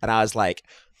 And I was like,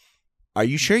 "Are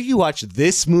you sure you watched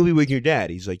this movie with your dad?"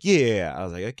 He's like, "Yeah." I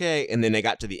was like, "Okay." And then they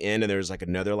got to the end, and there was like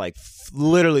another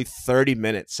literally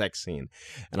 30-minute sex scene.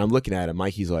 And I'm looking at him.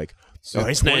 Mikey's like, So "Oh,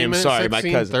 his 20 name. minute Sorry, sex my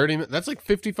scene, cousin." 30 minutes. That's like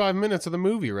 55 minutes of the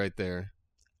movie right there.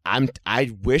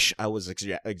 I wish I was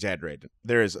exaggerating.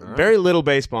 There is All right. very little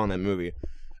baseball in that movie.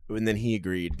 And then he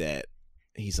agreed that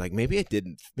he's like, maybe I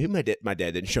didn't. Maybe my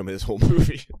dad didn't show me this whole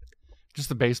movie. Just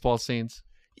the baseball scenes.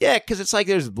 Yeah, because it's like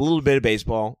there's a little bit of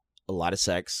baseball, a lot of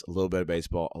sex, a little bit of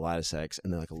baseball, a lot of sex,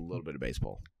 and then like a little bit of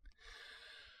baseball.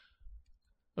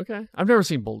 Okay, I've never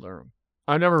seen Bull Durham.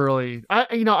 I never really.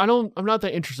 I'm not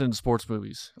that interested in sports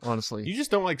movies. Honestly, You just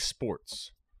don't like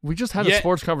sports. we just had a Yet-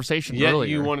 sports conversation Yet earlier.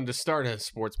 you wanted to start a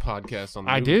sports podcast on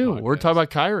the I movie do. podcast. We're talking about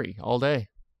Kyrie all day.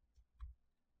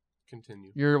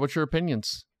 Continue. What's your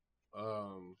opinions?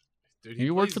 Dude,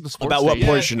 You work for the sports About what station.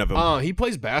 portion of him? He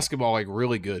plays basketball like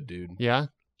really good, dude. Yeah,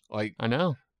 Like I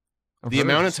know. I've the heard.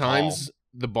 amount of times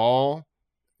the ball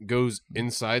goes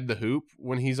inside the hoop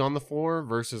when he's on the floor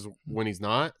versus when he's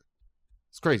not,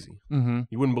 it's crazy. Mhm.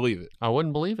 You wouldn't believe it. I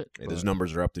wouldn't believe it. Hey, those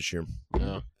numbers are up this year.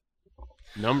 Yeah.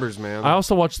 Numbers, man. I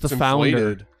also watched The It's Founder.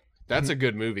 inflated. That's a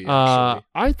good movie, actually.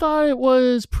 I thought it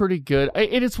was pretty good.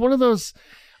 It's one of those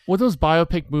with those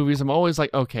biopic movies. I'm always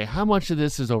like, okay, how much of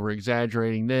this is over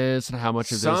exaggerating this, and how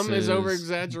much of Some this is over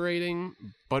exaggerating,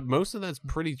 but most of that's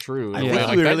pretty true. I Yeah. think Like,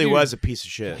 he that really dude- was a piece of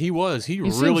shit. He was. He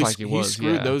seems really like he was,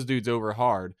 screwed yeah. those dudes over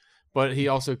hard. But he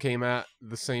also came at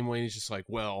the same way. He's just like,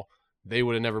 well, they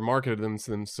would have never marketed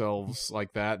themselves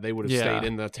like that. They would have Yeah. stayed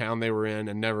in the town they were in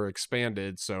and never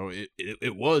expanded. So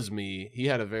it was me. He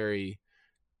had a very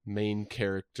main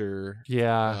character.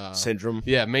 Yeah. Syndrome.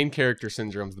 Yeah, main character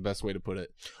syndrome is the best way to put it.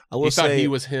 I will He thought say he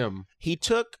was him. he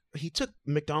took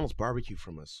McDonald's barbecue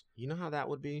from us. You know how that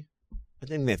would be? I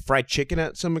think they had fried chicken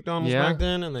at some McDonald's Yeah. back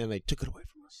then, and then they took it away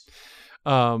from us.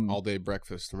 All day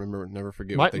breakfast. Remember, never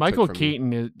forget what they Michael took from you.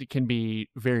 Keaton can be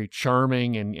very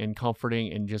charming and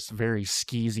comforting, and just very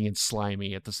skeezy and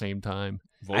slimy at the same time.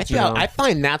 I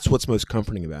find that's what's most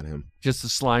comforting about him. Just the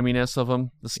sliminess of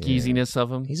him, the skeeziness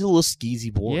of him. He's a little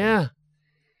skeezy boy. Yeah.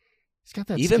 He's got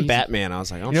that Even skeezy- Batman, I was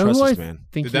like, I don't You know trust who this I man.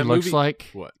 think Did he that looks movie- like?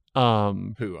 What? Who?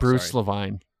 Oh, Bruce sorry.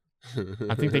 Levine.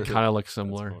 I think they kind of look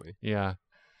similar. funny. Yeah.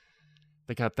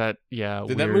 They got that, yeah.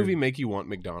 Did that weird- movie make you want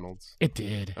McDonald's? It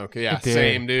did. Okay, yeah, It did.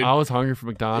 same, dude. I was hungry for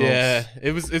McDonald's. Yeah,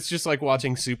 it's just like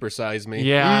watching Super Size Me.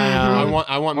 Yeah, I know.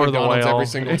 I want Or the McDonald's whale. every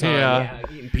single time. Yeah.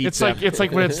 eating It's pizza.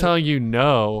 like when it's telling you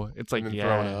no, it's like And then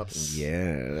throwing up. yes.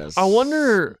 Yes. I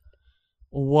wonder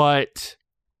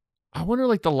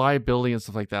like the liability and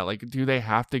stuff like that. Like, do they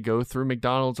have to go through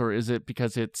McDonald's, or is it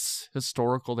because it's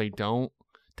historical they don't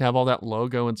to have all that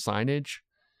logo and signage?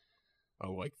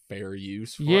 Oh, like fair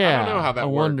use. I Yeah, don't know how that I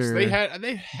works. wonder. They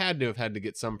had to have had to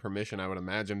get some permission, I would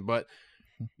imagine, but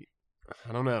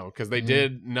I don't know because they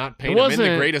did not paint them in the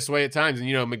wasn't- greatest way at times,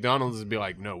 and McDonald's would be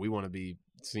like, no, we want to be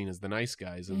seen as the nice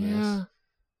guys in Yeah. this.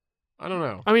 I don't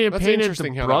know. I mean, it That's painted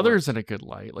interesting the how that brothers works. in a good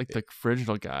light, like the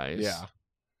original guys. Yeah.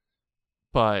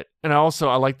 But and I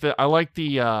like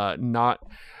the not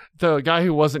the guy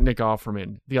who wasn't Nick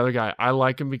Offerman, the other guy. I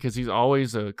like him because he's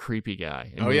always a creepy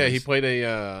guy. in Oh yeah, he movies. played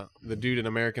the dude in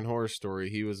American Horror Story.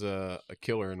 He was a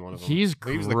killer in one of them. He's He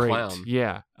great. was the clown.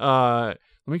 Yeah. Let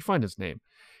me find his name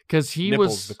because he Nipples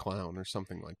was the clown or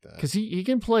something like that. because he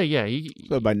can play. Yeah, he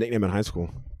So my nickname in high school.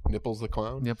 Nipples the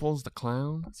clown. Nipples the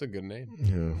clown. That's a good name.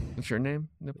 Yeah. What's your name?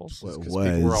 Nipples. Well, Because was.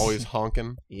 people were always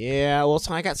honking. Yeah. Well,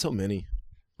 so I got so many.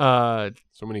 So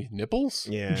many nipples.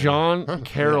 Yeah. John Huh,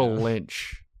 Carroll yeah.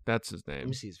 Lynch. That's his Let name.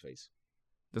 me see his face.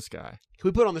 This guy. Can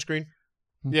we put it on the screen?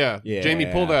 Yeah. Yeah. Jamie,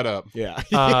 pull that up. Yeah.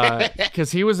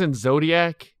 Because he was in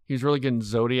Zodiac. He's really good in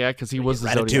Zodiac because he was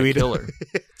the Zodiac Ratatouille. killer.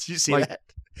 Did you see Like- that?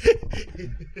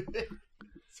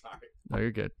 Sorry. No,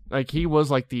 you're good. Like he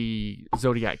was like the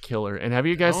Zodiac killer. And have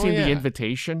you guys Oh, seen yeah. The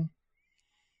Invitation?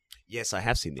 Yes, I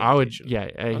have seen the I would. Invitation.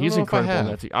 Yeah, don't he's know if I incredible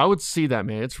in have. that. I would see that,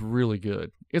 man. It's really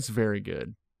good. It's very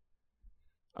good.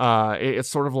 It's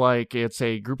sort of like it's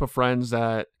a group of friends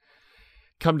that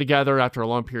come together after a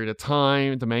long period of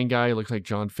time. The main guy looks like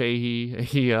John Fahey.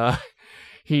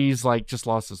 He's like just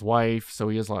lost his wife, so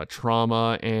he has a lot of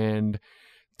trauma. And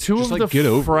two Just, of like, the get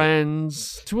over it.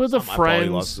 friends, two of the It's not my fault he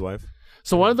lost friends. his wife.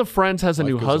 So one of the friends has a Life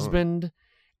new goes on. husband,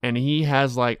 and he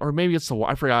has like, or maybe it's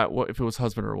I forgot what if it was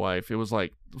husband or wife. It was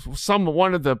like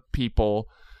one of the people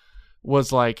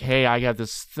was like, "Hey, I got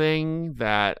this thing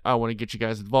that I want to get you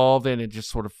guys involved in." It just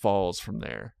sort of falls from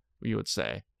there, you would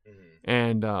say,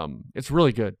 and it's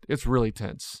really good. It's really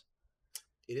tense.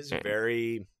 It is a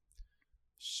very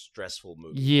stressful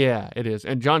movie. Yeah, it is.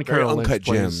 And John Very Carroll Lynch Uncut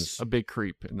plays Gems. a big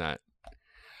creep in that.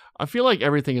 I feel like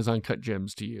everything is uncut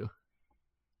gems to you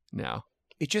now.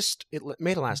 It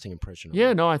made a lasting impression. on Yeah,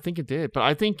 me. no, I think it did. But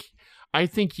I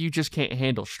think you just can't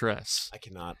handle stress. I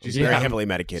cannot. Did It's you very have- heavily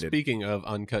medicated. Speaking of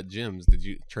uncut gems, did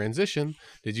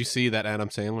you see that Adam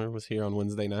Sandler was here on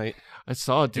Wednesday night? I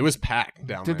saw it. It was packed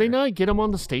down Did there. they not get him on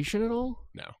the station at all?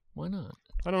 No. Why not?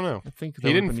 I don't know. I think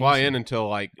He didn't fly in until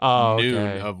like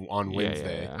noon on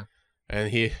Wednesday. Yeah.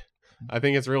 And I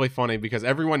think it's really funny because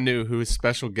everyone knew who his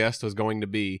special guest was going to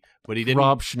be, but he didn't.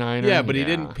 Rob Schneider. Yeah, but he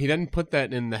didn't put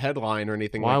that in the headline or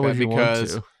anything Why like would that you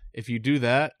because want to? if you do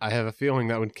that, I have a feeling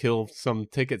that would kill some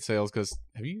ticket sales. Because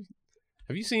have you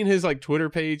seen his like Twitter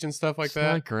page and stuff like It's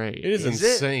that? not great. It is Is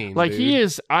it? insane. Like he dude.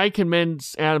 is. I commend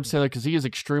Adam Sandler because he is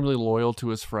extremely loyal to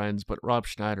his friends. But Rob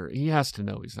Schneider, he has to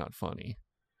know he's not funny.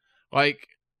 Like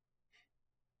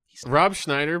Rob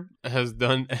Schneider has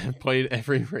played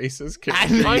every racist I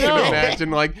character you know. can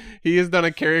imagine. Like he has done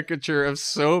a caricature of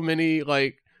so many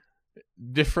like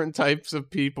different types of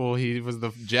people. He was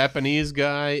the Japanese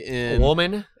guy A in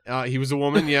woman. He was a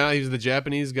woman, yeah. He was the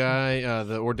Japanese guy,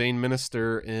 the ordained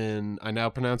minister in I Now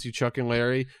Pronounce You Chuck and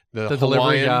Larry, The Hawaiian,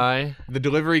 delivery guy, the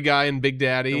delivery guy in Big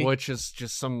Daddy. which is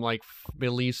just some like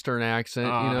Middle Eastern accent,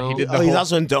 you know. he did Oh, he's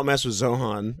also in Don't Mess with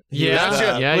Zohan. He Yeah. was,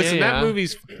 Yeah. Listen, that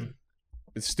movie's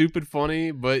it's stupid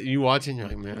funny, but you watch it and you're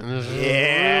like, man, this is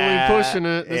really pushing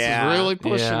it. This is really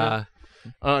pushing yeah. it.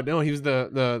 No, he was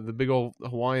the big old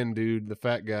Hawaiian dude, the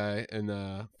fat guy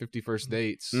in 50 First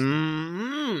Dates.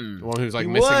 Mm-hmm. The one who's like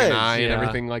He missing was, an eye and yeah.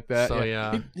 everything like that. So,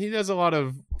 yeah. He does a lot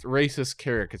of racist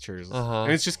caricatures. Uh-huh.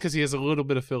 And it's just because he has a little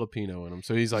bit of Filipino in him.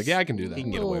 So he's like, yeah, I can do that. He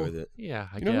can get away with it. Yeah,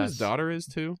 I You know guess. who his daughter is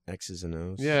too? X's and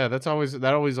O's. Yeah, that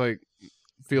always like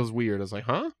feels weird. I was like,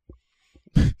 huh?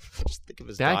 Just think of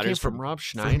his That came daughters from Rob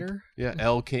Schneider. Yeah,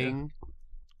 L King.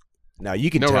 Now you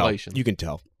can No tell. relation. You can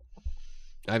tell.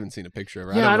 I haven't seen a picture of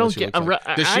her. Yeah, I know don't what she get. looks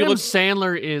like. Does she Adam look?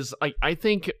 Sandler is like. I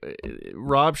think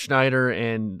Rob Schneider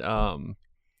and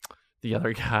the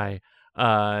other guy,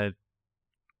 not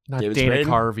David Dana Spade?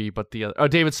 Carvey, but the other,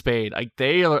 David Spade. Like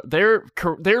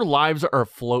their lives are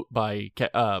afloat by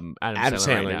Adam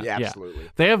Sandler. Right now. yeah, absolutely.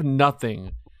 They have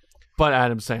nothing but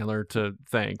Adam Sandler to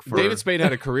thank for. David Spade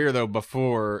had a career though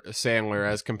before Sandler,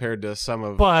 as compared to some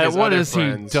of. But his what other has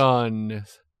friends. he done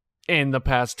in the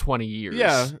past 20 years?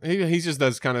 Yeah, he just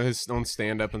does kind of his own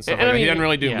stand up and stuff. And Like I that. He mean, doesn't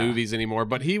really do yeah. movies anymore,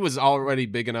 but he was already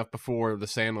big enough before the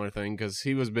Sandler thing because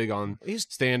he was big on He's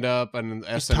stand up and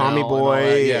He's SNL Tommy and all Boy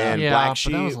that. Yeah, and yeah, Black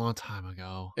but that was Sheep. a long time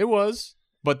ago. it was,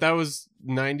 but that was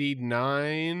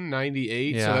 99,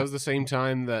 98. So Yeah. that was the same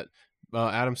time that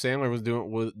Adam Sandler was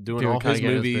doing Doing all kinda his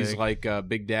getting movies big. like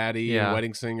Big Daddy Yeah. and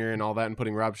Wedding Singer and all that, and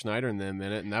putting Rob Schneider in them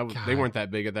in it, and they God. weren't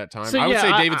that big at that time. So, I would yeah, say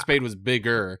I- David Spade was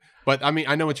bigger, but I mean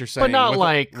I know what you're saying, But not With-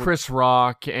 like with- Chris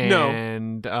Rock No,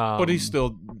 and but he's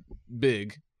still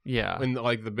big. yeah. And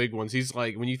like the big ones, he's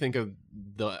like when you think of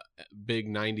the big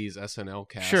 '90s SNL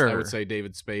cast, I Sure. would say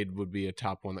David Spade would be a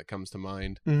top one that comes to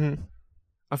mind. Mm-hmm.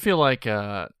 I feel like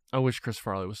I wish Chris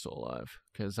Farley was still alive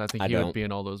because I think I he don't. would be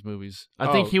in all those movies.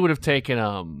 I think Oh. he would have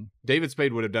taken David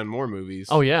Spade would have done more movies.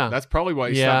 Oh yeah, That's probably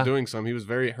why he Yeah. stopped doing some. He was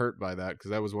very hurt by that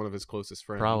because that was one of his closest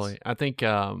friends. probably. I think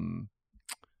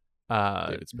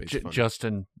David Spade's funny.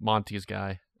 Justin Monty's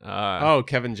guy. Oh,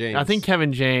 Kevin James. I think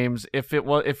Kevin James. If it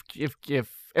was if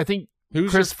I think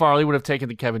Who's Chris Farley would have taken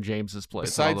the Kevin James's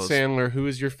place. in all besides those- Sandler, who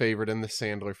is your favorite in the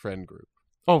Sandler friend group?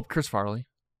 Oh, Chris Farley.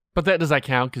 But does that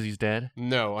count because he's dead?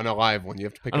 No, an alive one. You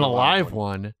have to pick An alive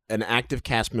one. An active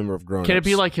cast member of Grown Ups. Can it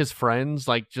be like his friends,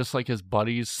 like just like his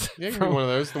buddies? Yeah, you can be one of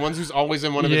those. The ones who's always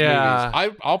in one of his Yeah.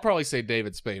 movies. I'll probably say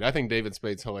David Spade. I think David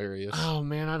Spade's hilarious. Oh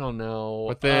man, I don't know.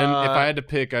 But then, if I had to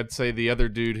pick, I'd say the other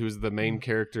dude who's the main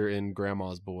character in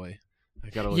Grandma's Boy. I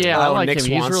gotta look yeah, it I up. like Nick him.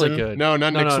 He's really Swanson? good. No,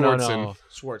 not Nick Swartzen. No.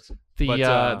 Schwartz? The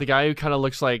But, the guy who kind of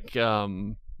looks like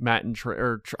Matt and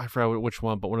I forgot which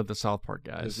one, but one of the South Park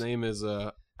guys. His name is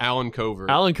Alan Covert.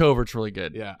 Alan Covert's really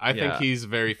good. Yeah, I think Yeah. he's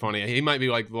very funny. He might be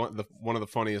like one of the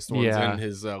funniest ones Yeah. in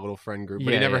his little friend group,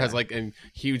 but Yeah, he never yeah. has like a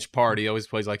huge part. He always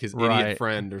plays like his Right. idiot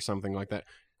friend or something like that.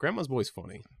 Grandma's Boy's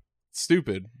funny. It's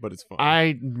stupid, but it's funny.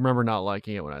 I remember not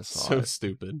liking it when I saw so it,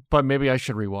 stupid. but maybe I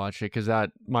should rewatch it because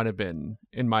that might have been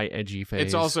in my edgy phase.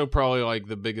 It's also probably like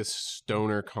the biggest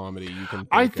stoner comedy you can.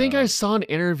 I think I of. saw an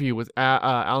interview with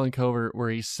Alan Covert where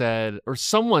he said, or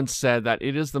someone said that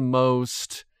it was the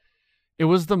most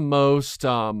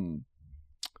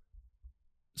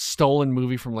stolen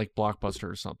movie from like Blockbuster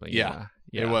or something. Yeah.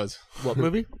 Yeah. It was. What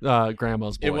movie?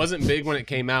 Grandma's Boy. It wasn't big when it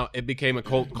came out. It became a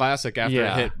cult classic after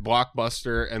Yeah. it hit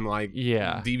Blockbuster and like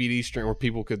Yeah. DVD stream where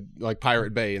people could like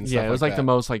Pirate Bay and stuff. Yeah, it was like the that.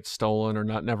 most like stolen or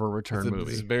not never returned It's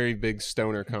movie. a very big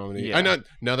stoner comedy. Yeah. I know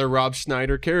another Rob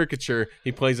Schneider caricature.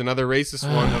 He plays another racist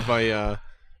one of a.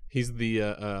 He's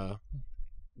the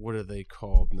what are they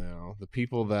called now? The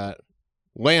people that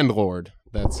landlord.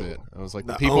 That's it. I was like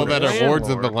the The people that are owner. lords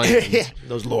of the land.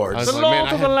 Those I lords. was The like, lord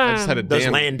man, of the I just had a land. Those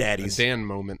Dan, land daddies. a Dan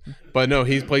moment. But no,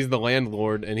 he plays the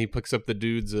landlord and he picks up the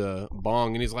dude's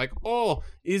bong and he's like, "Oh,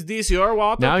 is this your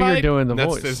water Now pipe?" you're doing the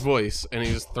That's voice. his voice, and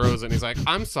he just throws it. And he's like,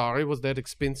 "I'm sorry, was that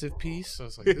expensive piece?" I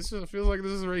was like, feels like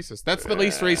this is racist." That's the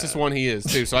least racist one he is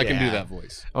too, so I can do Yeah. that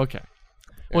voice. Okay.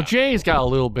 Well, Jay's got a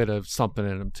little bit of something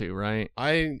in him too, right?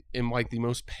 I am like the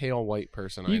most pale white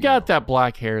person. I You know. got that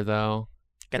black hair though.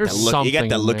 Got There's that look. You got something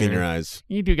that look in there. your eyes.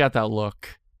 You do got that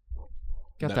look.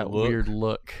 Got That that, look? weird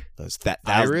look. That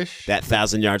Irish. That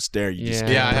 1,000-yard stare. You just Yeah.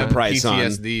 can't Yeah, I put have a price on.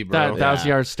 PTSD, bro. That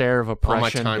 1,000-yard stare of All my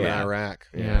oppression. time in Yeah. Iraq.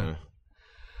 Yeah.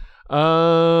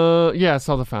 Yeah, I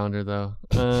saw The Founder though.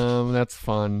 That's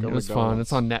fun. Go It was fun.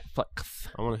 It's on Netflix.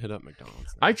 I want to hit up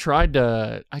McDonald's. I tried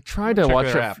to Check watch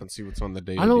their it. app and see what's on the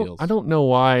daily I don't deals. I don't know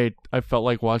why I felt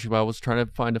like watching, but I was trying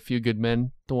to find A Few Good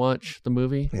Men to watch the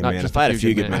movie. Hey, Not man, just if I had A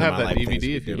Few Good I Men, have my that life, things DVD would if be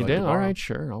you'd You like did? to All borrow. right,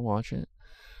 sure. I'll watch it.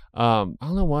 I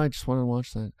don't know why I just wanted to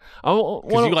watch that.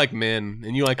 Because you like men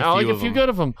and you like a I few like of a few them. good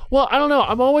of them. Well, I don't know.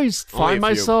 I always Only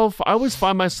a few. always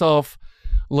find myself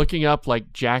looking up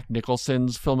like Jack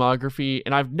Nicholson's filmography,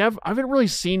 and I haven't really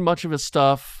seen much of his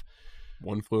stuff.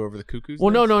 One Flew Over the Cuckoo's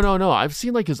Well, Nest? no. I've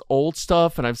seen like his old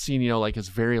stuff, and I've seen like his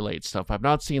very late stuff. I've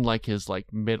not seen like his like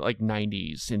mid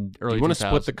 90s and Do early. you want to 2000s.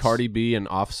 split the Cardi B and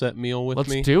Offset meal with Let's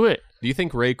me? do it. Do you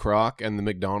think Ray Kroc and the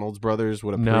McDonald's brothers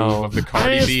would approve No, of the I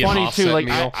Cardi think B it's and funny Offset too. Like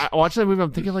meal? I watching that movie,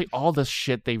 I'm thinking like all the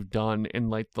shit they've done in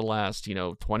like the last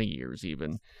 20 years,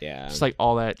 even. Yeah. Just like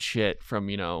all that shit from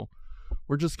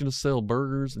we're just gonna sell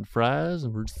burgers and fries,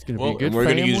 and we're just gonna Well, be a good and we're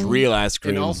family. gonna use real ice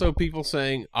cream. And also people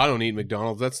saying, I don't eat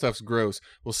McDonald's, that stuff's gross.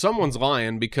 Well, someone's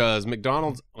lying because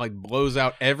McDonald's like blows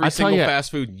out every I tell single ya-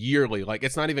 fast food yearly. Like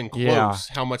it's not even close Yeah.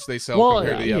 how much they sell Well,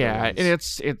 compared to the yeah, other ones. and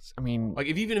it's. I mean, Like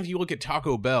even if you look at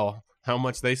Taco Bell, how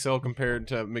much they sell compared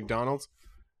to McDonald's,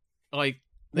 like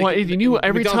well, and you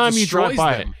every McDonald's time you drive destroys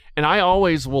by them. it, and I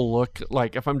always will look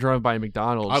like if I'm driving by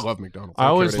McDonald's. I love McDonald's. I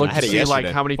always care look what I had to it see like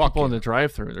yesterday. how many Fuck people in yeah. the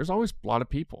drive-through. There's always a lot of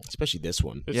people. Especially this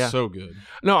one. It's Yeah. so good.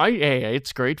 No, hey,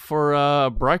 it's great for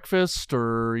breakfast,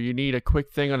 or you need a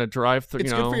quick thing on a drive-through.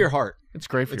 It's good for your heart. It's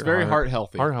great for It's your very heart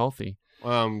healthy. Heart healthy.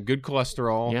 Good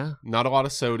cholesterol. Yeah. Not a lot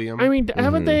of sodium. I mean,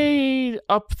 haven't Mhm. they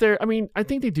up there? I mean, I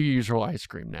think they do use real ice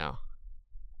cream now.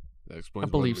 that explains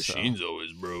I believe why the so. machine's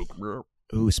always broke.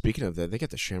 Ooh, speaking of that, they got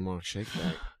the Shamrock Shake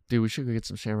back. Dude, we should go get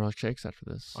some Shamrock Shakes after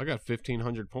this. I got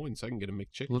 1,500 points. I can get a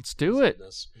McChicken. Let's do it.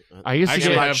 I I used to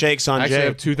actually get. have- shakes on I actually Jay.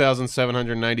 have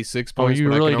 2,796 Oh, points. you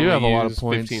but really I can do only have a lot of use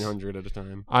points. 1,500 at a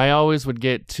time. I always would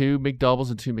get 2 McDoubles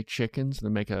and 2 McChickens, and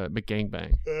then make a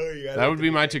McGangbang. That would be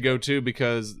my to-go too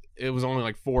because it was only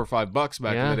like $4 or $5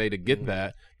 back in Yeah. the day to get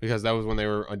that because that was when they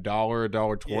were $1,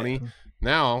 $1.20.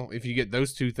 Now, if you get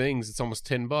those two things, it's almost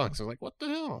 $10. I was like, what the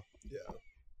hell?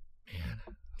 Man,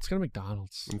 let's go to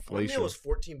McDonald's. My Inflation. meal was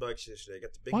 $14 yesterday. I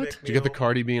got the Big What? Mac Did you get the meal.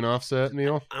 Cardi B and Offset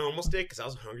meal? I almost did because I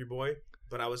was a hungry boy,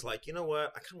 but I was like, you know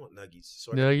what? I kind of want nuggies,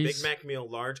 so I got the Nuggies? Big Mac meal,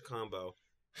 large combo,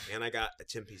 and I got a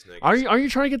 10-piece nugget. Are you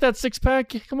trying to get that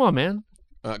 6-pack? Come on, man.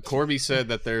 Corby said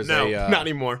that there's No, a not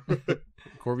anymore.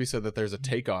 Corby said that there's a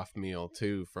takeoff meal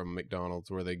too from McDonald's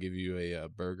where they give you a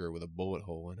burger with a bullet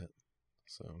hole in it.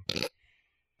 So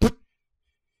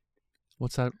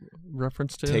What's that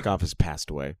reference to? Takeoff has passed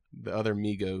away. the other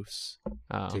Migos.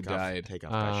 Oh. died.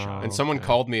 Takeoff got Oh. shot. And someone okay.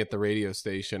 called me at the radio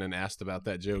station and asked about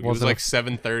that joke. It Was was it like a-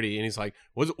 7:30, and he's like,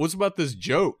 "What's about this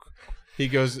joke?" He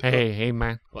goes, Hey,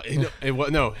 man. Well,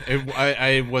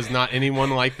 I was not anyone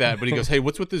like that. But he goes, "Hey,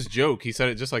 what's with this joke?" He said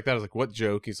it just like that. I was like, "What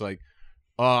joke?" He's like,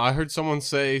 I heard someone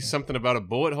say something about a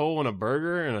bullet hole in a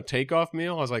burger and a takeoff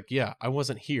meal." I was like, "Yeah, I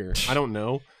wasn't here. I don't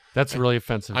know." That's really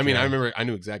offensive. I mean, Jay. I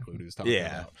knew exactly what he was talking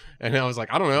Yeah. about. And I was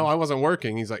like, "I don't know. I wasn't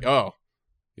working." He's like, "Oh,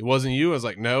 it wasn't you?" I was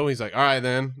like, "No." He's like, "All right,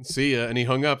 then. See ya." And he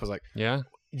hung up. I was like, Yeah.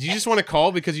 "Do you just want to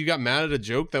call because you got mad at a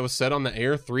joke that was said on the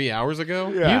air 3 hours ago?"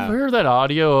 You've heard that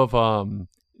audio of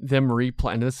them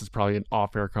replaying. This is probably an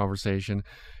off-air conversation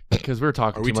because we were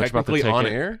talking Are too we much about the technically ticket. on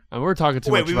air? And we were talking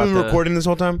too Wait, much we've about been the recording this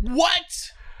whole time?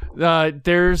 What?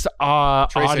 There's Trey said the R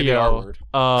audio word.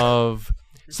 of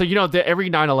so every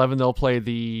 9/11 they'll play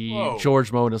the Whoa.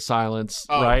 George moment of silence,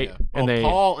 Oh, right? yeah. And Oh, they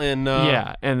Paul and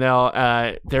yeah, and they'll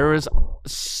there was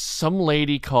some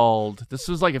lady called. This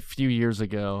was like a few years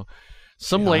ago.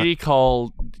 Some lady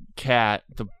called Kat,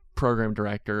 the program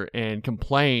director, and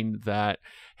complained that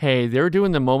hey, they were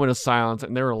doing the moment of silence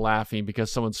and they were laughing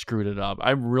because someone screwed it up.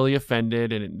 I'm really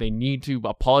offended, and they need to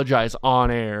apologize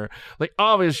on air. Like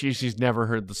obviously she's never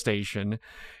heard the station,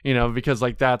 because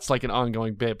like that's like an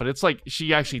ongoing bit. But it's like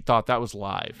she actually thought that was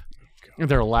live. And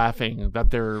they're laughing that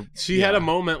they're. She had a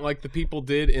moment like the people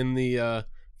did in the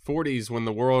 40s when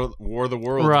the War of the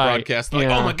Worlds Right, broadcast. Like,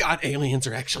 yeah. oh my God, aliens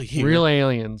are actually here. Real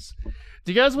aliens.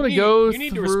 Do you guys want to go You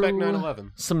need to respect through 9/11.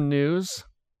 some news?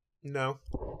 No.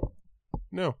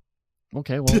 No.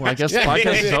 Okay, well, I guess the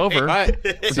podcast is over. All right.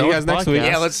 See you guys next week. Podcast.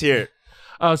 Yeah, let's hear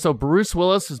it. So Bruce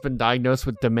Willis has been diagnosed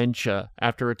with dementia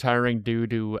after retiring due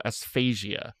to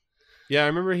aphasia. Yeah, I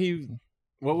remember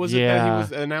what was it that Yeah. he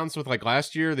was announced with like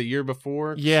last year, the year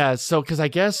before? Yeah, so because I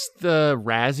guess the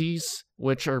Razzies,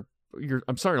 which are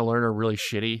I'm starting to learn are really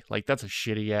shitty. Like that's a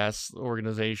shitty ass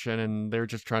organization, and they're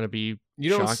just trying to be. You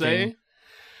don't shocking. say?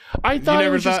 I thought it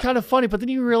never was just thought- kind of funny, but then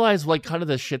you realize like kind of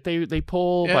the shit they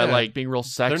pull by Yeah. like being real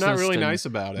sexist. They're not really and- nice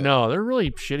about it. No, they're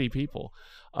really shitty people.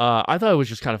 I thought it was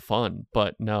just kind of fun,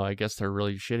 but no, I guess they're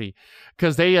really shitty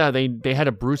because they had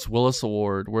a Bruce Willis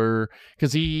award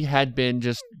because he had been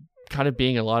just kind of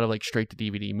being a lot of like straight to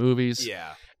DVD movies.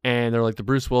 Yeah. And they're like the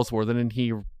Bruce Willis award. And then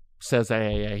he says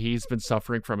that he's been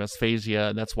suffering from aphasia,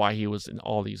 and that's why he was in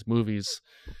all these movies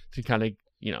to kind of,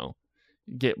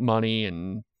 get money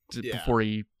and before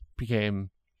he became,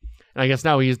 and I guess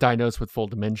now he's diagnosed with full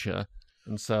dementia.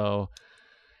 And so,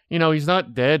 he's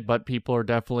not dead, but people are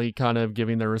definitely kind of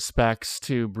giving their respects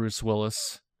to Bruce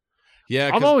Willis.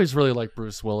 Yeah, I've always really liked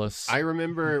Bruce Willis. I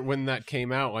remember when that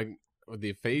came out, like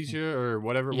the aphasia or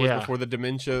whatever it was before the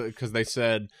dementia, because they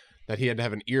said that he had to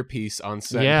have an earpiece on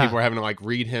set. Yeah. And people were having to like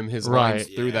read him his lines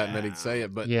through that, and then he'd say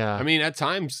it. But yeah, I mean, at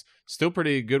times, still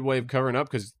pretty good way of covering up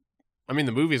because. I mean,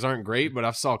 the movies aren't great, but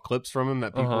I saw clips from him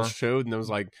that people showed, and it was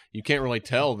like, you can't really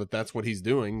tell that that's what he's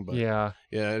doing. But yeah,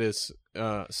 it is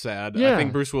sad. Yeah. I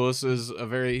think Bruce Willis is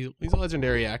he's a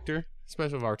legendary actor,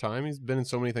 especially of our time. He's been in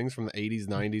so many things from the 80s,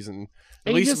 90s, and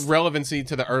at least relevancy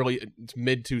to the early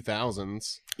mid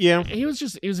 2000s. Yeah. He was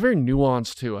very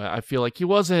nuanced too. I feel like he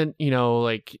wasn't,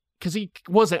 because he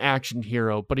was an action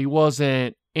hero, but he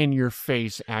wasn't in your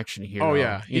face action hero. Oh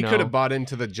yeah, he could have bought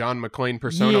into the John McClane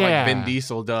persona like Vin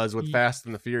Diesel does with Fast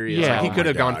and the Furious. Yeah. Like, he could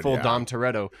have gone full Dom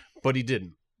Toretto, but he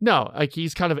didn't. No, like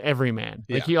he's kind of everyman.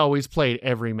 Like he always played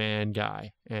everyman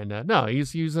guy, and no,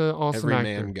 he's an awesome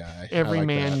everyman actor. Guy.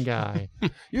 Everyman guy.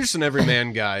 You're just an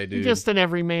everyman guy, dude. Just an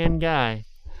everyman guy.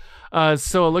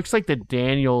 So it looks like the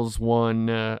Daniels won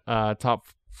top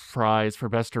prize for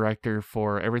best director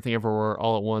for Everything Everywhere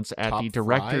All at Once at the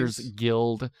Directors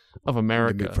Guild of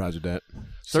America. That.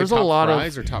 So there's a lot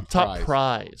prize of or top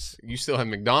prize. You still have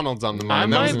McDonald's on the I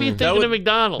mind. might be thinking of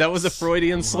McDonald's. That was a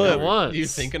Freudian slip. It was. You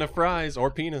thinking of fries or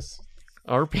penis?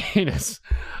 Or penis.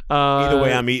 Either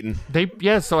way, I'm eating. They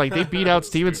beat out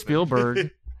Steven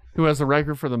Spielberg, who has the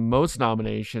record for the most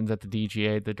nominations at the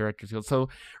DGA, the Directors Guild. So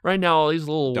right now, all these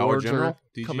little Dollar awards General?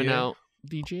 are coming DGA? out.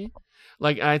 DGA?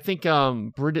 Like I think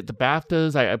Brit the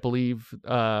BAFTAs, I believe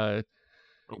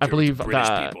British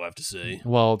people have to say.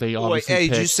 Well, they obviously Hey,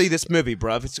 did you picked- see this movie,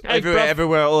 bruv? It's Hey,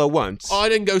 everywhere all at once. Oh, I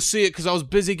didn't go see it because I was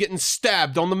busy getting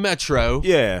stabbed on the metro.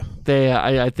 Yeah.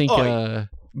 I think Oh,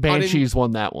 Banshees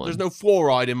won that one. There's no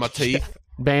fluoride in my teeth.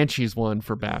 Banshees won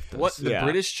for BAFTAs. What? The Yeah.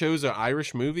 British chose an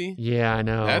Irish movie? Yeah, I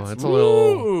know. That's a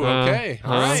little woo, okay.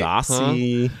 All right.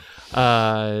 Saucy.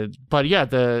 But yeah,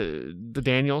 the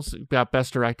Daniels got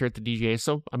best director at the DGA.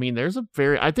 So I mean,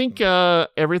 I think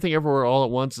Everything Everywhere All at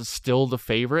Once is still the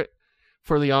favorite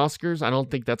for the Oscars. I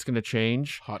don't think that's going to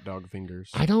change. Hot dog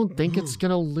fingers. I don't think it's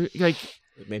going to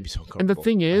It made me so comfortable. And the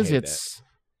thing is, I hate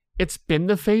it's been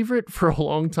the favorite for a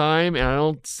long time, and I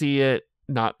don't see it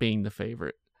not being the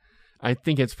favorite. I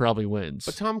think it's probably wins.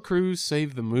 But Tom Cruise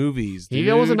saved the movies, dude.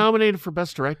 He wasn't nominated for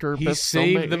best director. Or He best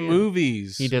saved the filmmaker.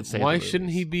 movies. He did save Why the shouldn't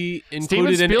he movies. be Steven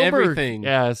included in Spielberg, everything?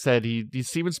 Yeah, said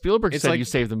Steven Spielberg It's said like- you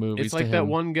saved the movies. It's like to that him.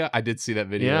 one guy. I did see that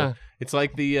video. Yeah. It's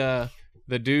like the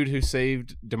dude who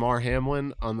saved Damar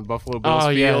Hamlin on the Buffalo Bills Oh,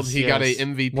 field. yes, He got a yes.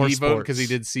 More MVP vote because he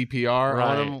sports. did CPR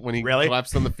Right. on him when he Really?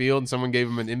 collapsed on the field, and someone gave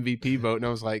him an MVP vote, and I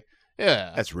was like,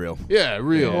 yeah, That's real. yeah,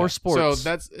 real. More sports. So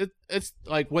that's it. It's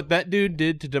like what that dude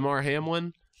did to Damar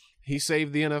Hamlin. He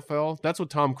saved the NFL. That's what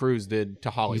Tom Cruise did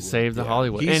to He Hollywood. saved the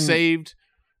Hollywood. He and, saved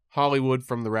Hollywood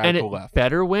from the and radical it left.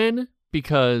 better win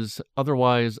because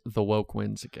otherwise the woke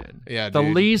wins again. Yeah, The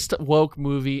dude. least woke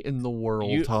movie in the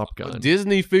world, Top Gun.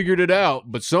 Disney figured it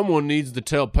out, but someone needs to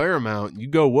tell Paramount, you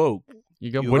go woke. You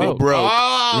go You broke. go broke.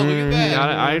 Oh, look at that.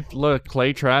 I look,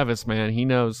 Clay Travis, man, he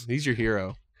knows. He's your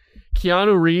hero.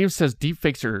 Keanu Reeves says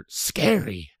deepfakes are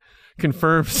scary.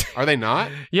 Confirms. Are they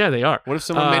not? Yeah, they are. What if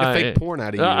someone made a fake porn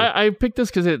out of you? I picked this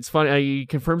because it's funny. He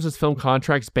confirms his film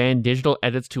contracts ban digital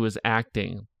edits to his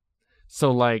acting.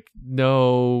 So, like,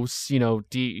 no,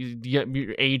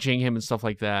 aging him and stuff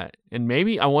like that. And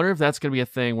maybe, I wonder if that's going to be a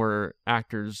thing where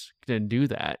actors can do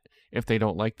that if they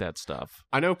don't like that stuff.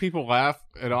 I know people laugh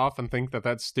it off and think that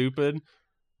that's stupid,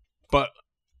 but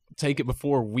take it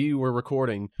before we were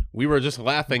recording. We were just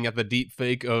laughing at the deep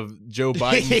fake of Joe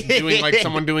Biden doing like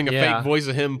someone doing a Yeah. fake voice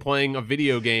of him playing a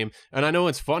video game. And I know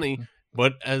it's funny,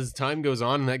 but as time goes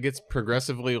on and that gets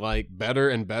progressively like better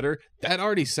and better, that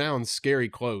already sounds scary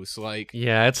close. Like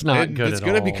Yeah, it's not good it's at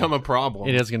gonna all. become a problem.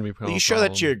 It is going to become You a show that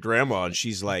problem. to your grandma, and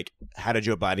she's like, "How did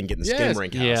Joe Biden get in the Yes. skin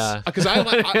rink house?" Yeah. Because I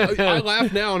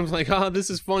laugh now and I'm like, oh, this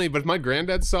is funny. But if my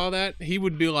granddad saw that, he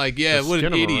would be like, yeah, The what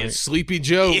an Skinamarink. idiot. Sleepy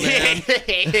Joe, man.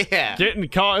 yeah. Getting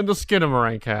caught in the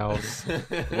Skinamarink house.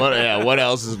 What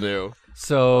else is new?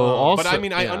 So, also... But I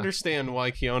mean, I yeah. understand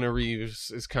why Keanu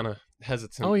Reeves is kind of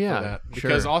hesitant Oh, yeah, for that.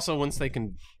 Because sure. also once they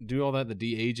can do all that, the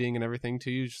de-aging and everything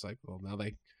to you, just like, well, now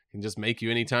they can just make you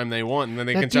anytime they want, and then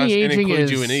they That can just de-aging include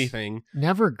you is- in anything.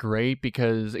 Never great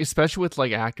because, especially with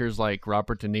like actors like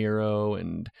Robert De Niro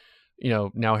and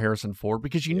now Harrison Ford,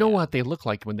 because you know what they look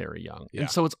like when they were young, Yeah. and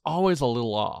so it's always a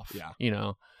little off. Yeah.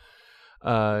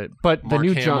 But the Mark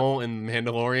new Hamill and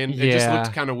Mandalorian, it just Yeah.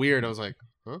 looked kind of weird. I was like,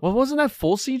 huh? well, wasn't that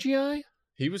full CGI?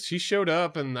 He showed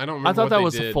up, and I don't remember. I thought what that they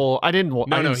was did. a full. I didn't. I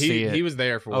No, didn't see it. he was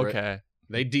there for it. okay.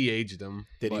 They de-aged him.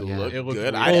 Did he but look it looked good?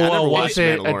 weird. I never was watched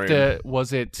it Mandalorian.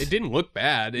 was it? It didn't look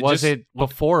bad. It was just it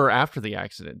before or after the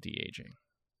accident de-aging?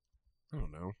 I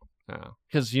don't know.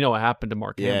 Because you know what happened to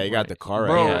Mark Yeah, Hamill, you got right? the car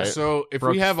Bro, right. so if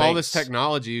Broke we his have all this face.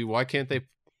 technology, why can't they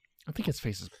I think his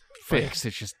face is fixed.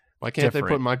 It's just Why can't they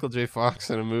different. put Michael J. Fox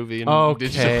in a movie? And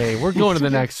okay. We're going to the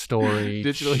next story.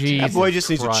 Digitally- Jesus That boy just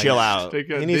needs to Christ. chill out. Take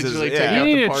a- He needs to, digitally take yeah. out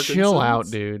You need the to chill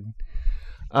Parkinson's. out, dude.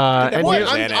 And What? here-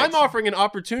 What? Xanax. I'm offering an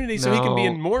opportunity so he can be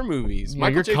No. in more movies. yeah,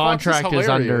 Michael your J. Fox contract is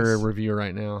under hilarious. review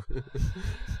right now.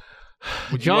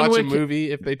 Would you John watch Wick- a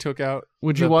movie if they took out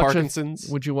Would you the watch Parkinson's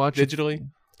Would you watch it? digitally?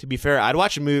 To be fair, I'd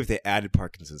watch a movie if they added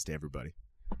Parkinson's to everybody.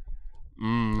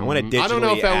 I wanna I don't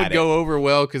know if digitally that would add go over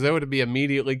well because that would be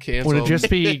immediately canceled. Would it just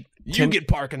be? you get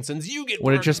Parkinson's? You get.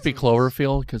 Would it just be Parkinson's.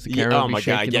 Cloverfield? Because the Yeah, camera oh would be my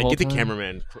shaking god! the Yeah, whole get the time?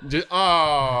 cameraman.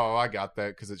 Oh, I got that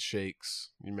because it shakes.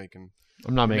 You're making.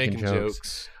 I'm not you're making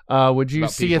jokes. Would you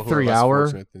about see a people who are less 3-hour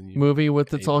fortunate than you. movie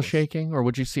with it's all Ageless. shaking, or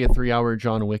would you see a 3-hour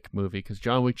John Wick movie? Because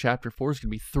John Wick Chapter 4 is going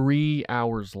to be 3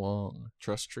 hours long.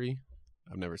 Trust Tree?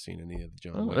 I've never seen any of the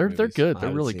John Oh, Wick they're movies. good. I They're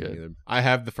haven't really seen good. either. I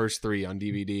have the first 3 on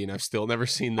DVD, and I've still never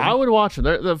seen them. I would watch them.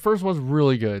 The first one's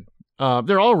really good.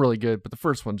 They're all really good, but the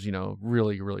first one's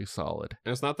really really solid.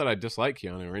 And it's not that I dislike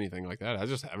Keanu or anything like that. I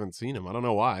just haven't seen him. I don't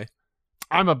know why.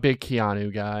 I'm a big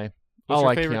Keanu guy. What's I your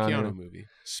like favorite Keanu. Keanu movie?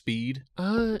 Speed,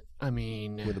 I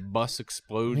mean, where the bus I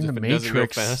explodes mean, if the it doesn't go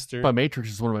Matrix. faster. But Matrix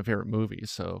is one of my favorite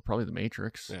movies, so probably the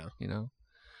Matrix. Yeah.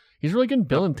 He's really good in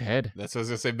Bill and Ted. That's what I was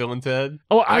gonna say. Bill and Ted.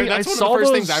 Oh, That's one saw of the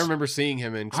first those, things I remember seeing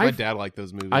him in because my I've- dad liked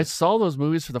those movies. I saw those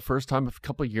movies for the first time a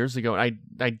couple of years ago, and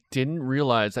I didn't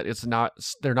realize that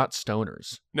they're not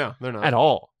stoners No, they're not at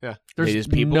all. Yeah. There's They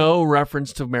just people? no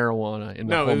reference to marijuana in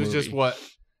the No, whole it was movie. just what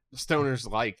stoners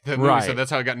like. The movie, Right. so that's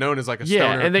how it got known as like a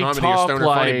Yeah, stoner and they comedy or talk stoner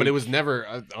funny. But like- it was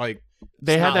never like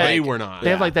they had that. They were not. They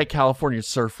have like that California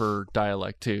surfer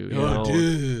dialect too. You know?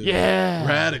 dude. Yeah.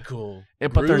 Radical. Yeah,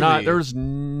 but they're not. Groovy. There's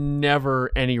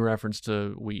never any reference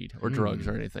to weed or drugs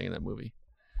or anything in that movie.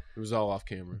 It was all off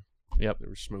camera. Yep. They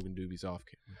were smoking doobies off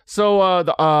camera. So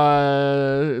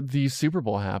the Super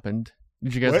Bowl happened.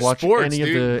 Did you guys What watch sports, any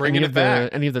dude? of the Bringing it back.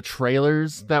 any of the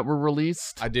trailers that were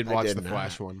released? I did I watch did the not.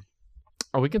 Flash one.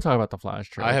 Oh, we can talk about the Flash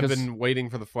trailer. I have 'cause- been waiting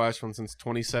for the Flash one since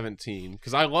 2017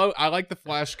 because I like the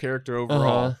Flash character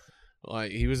overall. Uh-huh.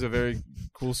 Like he was a very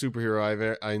cool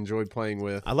superhero. I enjoyed playing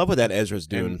with. I love what that Ezra's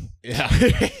doing. Yeah,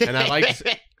 and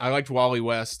I liked Wally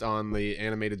West on the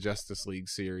animated Justice League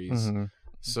series. Mhm.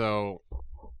 So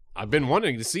I've been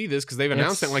wanting to see this because they've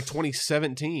announced it in like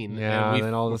 2017. Yeah, and we've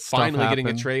then all we're this stuff finally getting a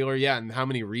happened. trailer. Yeah, and how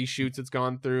many reshoots it's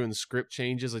gone through and script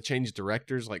changes. They changed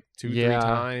directors like 2-3 Yeah.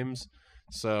 times.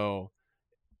 So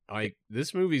like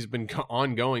this movie's been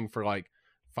ongoing for like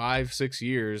 5-6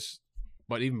 years.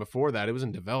 But even before that, it was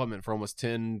in development for almost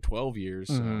 10-12 years.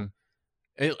 So Mhm.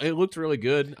 it looked really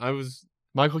good. I was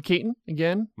Michael Keaton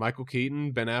again. Michael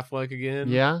Keaton, Ben Affleck again.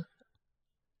 Yeah.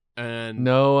 And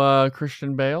No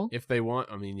Christian Bale. if they want,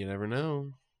 I mean, you never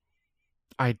know.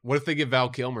 I- What if they get Val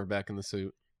Kilmer back in the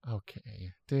suit?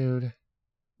 Okay, dude.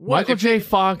 What Michael if J.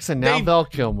 Fox and now they- Val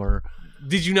Kilmer.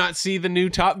 Did you not see the new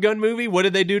Top Gun movie? What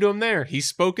did they do to him there? He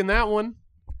spoke in that one.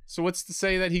 So what's to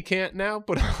say that he can't now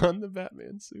put on the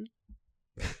Batman suit?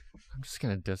 I'm just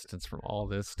gonna distance from all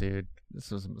this, dude.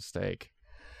 This was a mistake.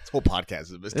 This whole podcast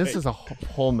is a mistake. This is a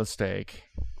whole mistake.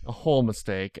 A whole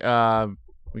mistake.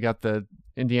 We got the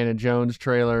Indiana Jones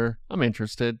trailer. I'm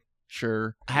interested.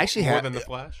 Sure. I actually More have than the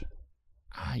Flash?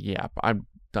 Yeah, but I'm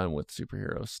done with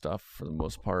superhero stuff for the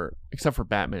most part, except for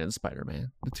Batman and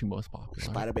Spider-Man, the two most popular.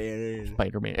 Spider-Man.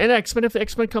 Spider-Man and X-Men. If the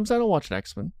X-Men comes out, I'll watch an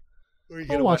X-Men. Are you I'll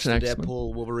gonna watch watch an the X-Men.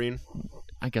 Deadpool Wolverine?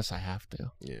 I guess I have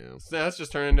to. Yeah. So that's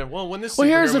just turning into, well, when this Well,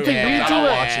 here's superhero the movie thing. comes out,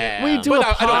 I'll watch it. We do But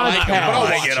a I don't like it, but I'll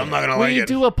podcast. watch it. I'm not gonna We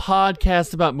do a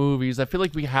podcast about movies. I feel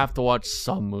like we have to watch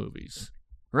some movies,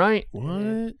 right?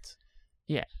 What?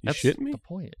 Yeah, You that's shitting me? the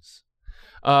point is.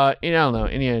 I don't know,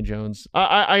 Indiana Jones.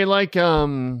 I like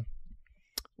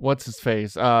what's his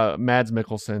face? Mads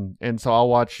Mikkelsen, and so I'll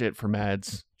watch it for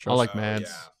Mads. I like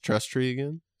Mads. Trust Tree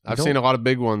again? I I've don't- seen a lot of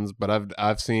big ones, but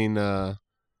I've seen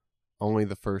only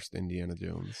the first Indiana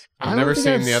Jones. I I've don't never think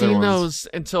seen I've the other seen ones. those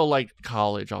until like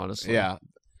college, honestly. Yeah,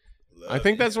 I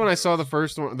think that's when I saw the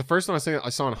first one. The first one I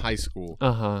saw in high school.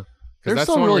 Uh huh. They're that's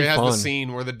the still one really where he has fun. the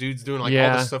scene where the dude's doing like all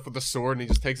Yeah. this stuff with the sword and he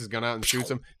just takes his gun out and shoots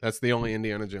him. That's the only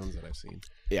Indiana Jones that I've seen.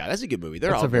 Yeah, that's a good movie.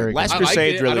 They're That's all a very good. good Last movie. I liked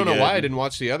Crusade's it. really I don't know good. why I didn't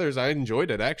watch the others. I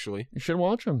enjoyed it actually. You should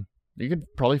watch them. You could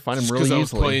probably find them Just really 'cause I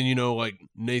easily. was playing, like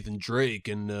Nathan Drake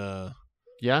and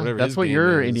yeah, whatever that's his what game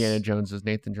your is. Indiana Jones is,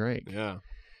 Nathan Drake. yeah,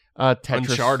 Tetris,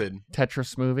 Uncharted.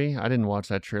 Tetris movie. I didn't watch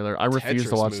that trailer. I refuse to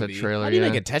Tetris watch that movie? trailer. How do you yeah.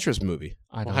 make a Tetris movie?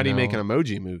 I don't Well, how do you make know. an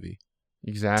emoji movie?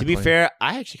 Exactly. To be fair,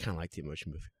 I actually kind of like the Emoji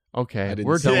Movie. okay, I didn't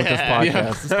we're see done with this it. podcast. Yeah.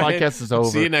 This podcast is over.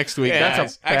 See you next week. Yeah.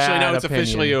 That's That's a actually no, bad it's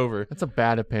officially opinion. over. That's a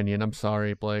bad opinion. I'm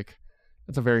sorry, Blake.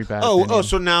 That's a very bad. Oh, opinion.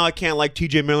 so now I can't like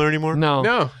T.J. Miller anymore? no.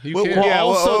 No, you Well, can't. well, yeah,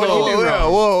 also, whoa, don't whoa, get me whoa,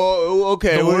 wrong. whoa,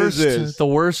 okay, the what worst, is this? the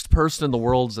worst person in the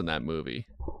world's in that movie.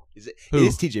 Is it, Who? it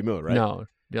is T.J. Miller, right? No,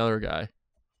 the other guy,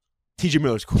 T.J.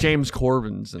 Miller's cool. James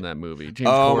Corbin's in that movie. James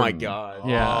Oh Corden. my god.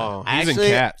 Yeah. Oh, he's Actually,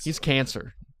 in Cats. He's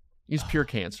cancer. He's pure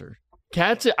cancer.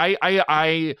 Cats.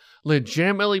 I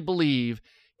legitimately believe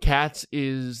Cats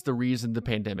is the reason the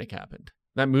pandemic happened.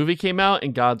 That movie came out,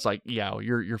 and God's like, "Yeah,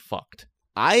 you're fucked.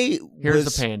 Here's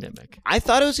the pandemic." I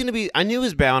thought it was gonna be. I knew it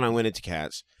was bad when I went into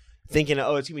Cats, thinking,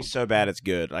 "Oh, it's gonna be so bad, it's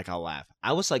good." Like I'll laugh.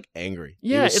 I was like angry.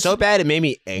 Yeah, it was it's- so bad it made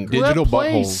me angry. Well, that Digital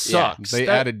play buttholes. sucks. They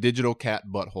That- added digital cat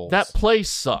buttholes. That play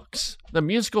sucks. The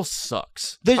musical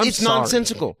sucks. I'm It's sorry.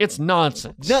 nonsensical. It's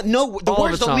nonsense. No, the All of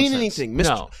words it's don't mean nonsense. anything.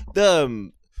 No.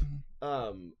 The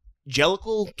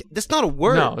Jellicle. That's not a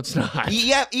word. No, it's not.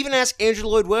 Yeah, even ask Andrew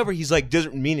Lloyd Webber. He's like,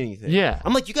 doesn't mean anything. Yeah.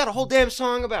 I'm like, you got a whole damn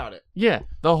song about it. Yeah,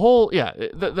 the whole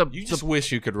the you just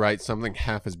wish you could write something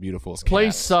half as beautiful as play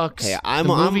Cats. sucks. Hey, The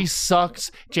movie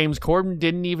sucks. James Corden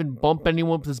didn't even bump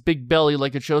anyone with his big belly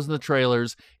like it shows in the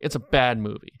trailers. It's a bad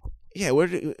movie. Yeah, where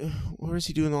is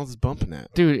he doing all this bumping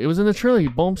at? Dude, it was in the trailer. He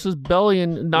bumps his belly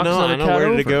and knocks No, another I know cat where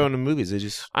over. to go in the movies. They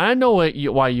just I know why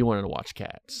you wanted to watch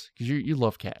Cats. Because you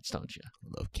love cats, don't you?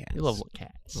 love cats. You love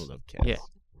cats. I love cats. Yeah.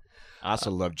 I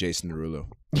also love Jason Derulo.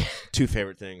 Two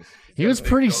favorite things. He was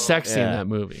pretty sexy in Yeah. that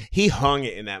movie. He hung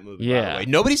it in that movie. By Yeah. the way.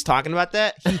 Nobody's talking about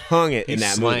that. He hung it He in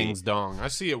that movie. slangs dong. I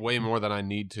see it way more than I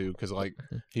need to because like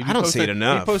I don't see it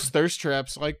enough. He posts thirst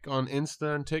traps like on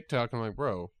Insta and TikTok. I'm like,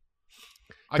 bro,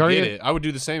 I Guardian- get it. I would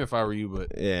do the same if I were you,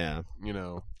 but Yeah.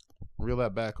 reel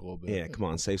that back a little bit. Yeah. Come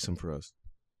on, save some for us.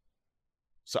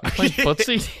 Sorry. Playing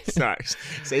footsie. Sorry.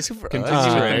 Save some for Continue us.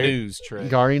 with the Trey. news, Trey.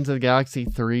 Guardians of the Galaxy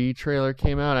 3 trailer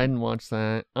came out. I didn't watch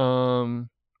that.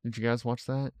 Did you guys watch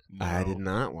that? I did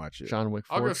not watch it. John Wick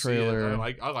 4 I'll go trailer.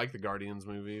 see it. I like the Guardians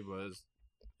movie, but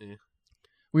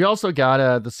We also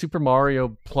got the Super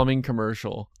Mario plumbing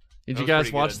commercial. Did you was guys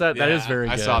pretty watch good. that? That Yeah, is very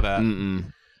I good. saw that.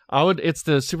 Mm-mm. It's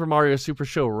the Super Mario Super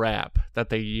Show rap that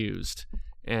they used,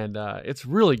 and it's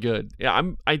really good. Yeah,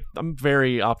 I'm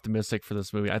very optimistic for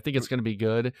this movie. I think it's going to be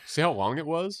good. See how long it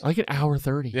was? Like an hour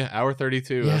 30. Yeah, hour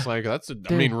 32. Yeah. That's like I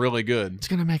Dude. mean, really good. It's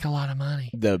going to make a lot of money.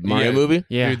 The Mario Yeah. movie?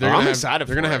 Yeah. Dude, they're Oh, gonna I'm have, excited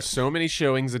They're for gonna it. have so many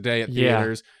showings a day at Yeah.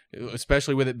 theaters,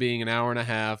 especially with it being an hour and a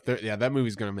half. Yeah, that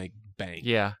movie's gonna make bank.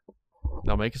 Yeah.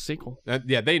 They'll make a sequel.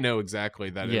 They know exactly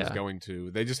that it was Yeah. going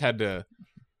to. They just had to,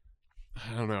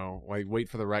 I don't know, like wait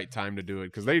for the right time to do it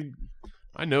because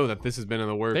I know that this has been in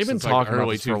the works. They've been since talking like about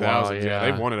early this for a while, 2000s. yeah.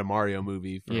 They've wanted a Mario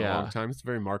movie for a Yeah. long time. It's a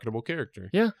very marketable character.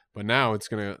 Yeah. But now it's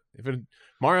gonna.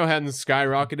 Mario hadn't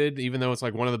skyrocketed, even though it's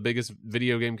like one of the biggest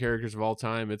video game characters of all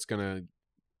time, it's gonna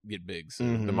get big. So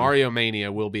the Mhm. Mario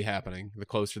mania will be happening the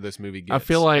closer this movie gets. I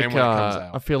feel like and when it comes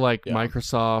out. Yeah.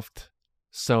 Microsoft,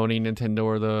 Sony, Nintendo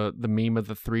are the meme of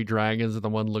the three dragons, and the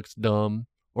one looks dumb,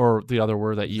 or the other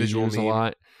word that you Visual use meme. a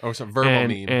lot. Oh, some verbal and,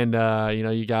 meme.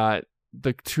 And you got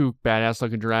the two badass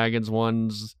looking dragons.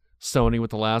 One's Sony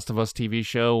with the Last of Us TV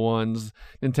show. One's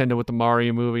Nintendo with the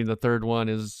Mario movie. And the third one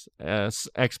is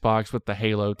Xbox with the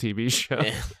Halo TV show.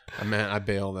 Man, I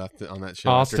bailed on that show.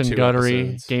 after Austin 2 Guttery,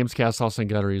 episodes. Gamescast Austin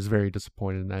Guttery is very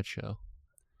disappointed in that show.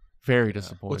 Very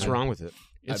disappointed. What's wrong with it?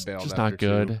 It's bailed just after not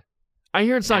good. 2. I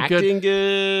hear it's not good. Acting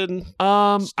good.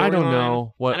 I don't Storyline?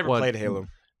 know what. I never what, played Halo.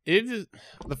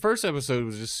 The first episode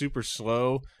was just super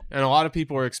slow, and a lot of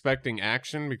people are expecting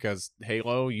action because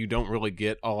Halo, you don't really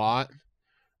get a lot.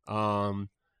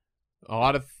 A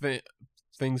lot of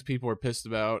things people are pissed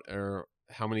about are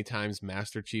how many times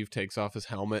Master Chief takes off his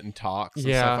helmet and talks and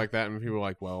Yeah. stuff like that, and people are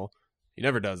like, well, he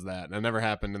never does that. That never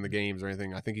happened in the games or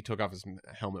anything. I think he took off his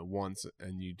helmet once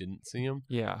and you didn't see him.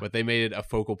 Yeah. But they made it a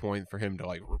focal point for him to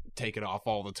like take it off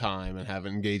all the time and have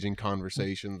engaging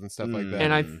conversations and stuff like that.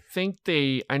 And I think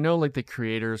I know like the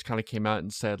creators kind of came out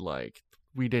and said like,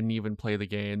 we didn't even play the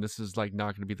game. This is like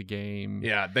not going to be the game.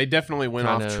 Yeah, they definitely went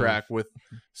Kind off of- track with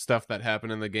stuff that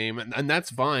happened in the game, and that's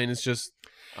fine. It's just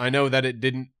I know that it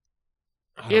didn't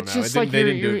it's just like they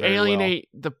didn't do you it very alienate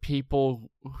the people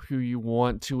who you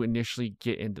want to initially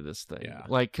get into this thing. Yeah.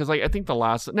 Like, because like I think The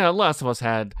Last of Us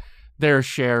had their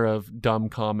share of dumb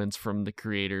comments from the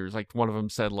creators. Like one of them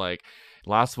said like,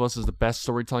 Last of Us is the best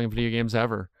storytelling video games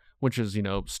ever, which is,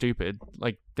 stupid.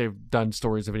 Like they've done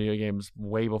stories of video games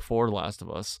way before The Last of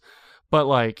Us. But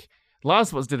like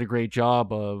Last of Us did a great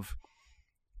job of,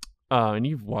 and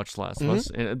you've watched Last of Us,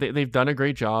 and they've done a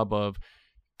great job of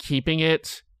keeping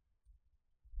it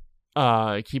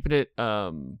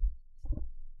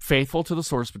faithful to the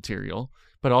source material,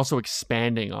 but also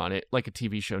expanding on it like a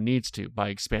TV show needs to by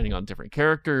expanding on different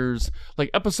characters. Like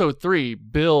episode 3,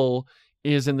 Bill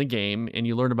is in the game and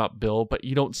you learn about Bill, but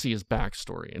you don't see his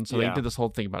backstory. And so they did this whole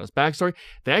thing about his backstory.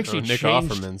 They actually Nick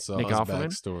changed Offerman saw Nick his Offerman.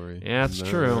 backstory. Yeah, that's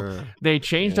true. They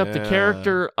changed up the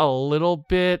character a little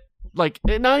bit. Like,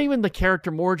 not even the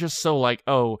character, more just so like,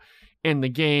 oh, in the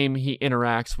game he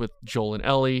interacts with Joel and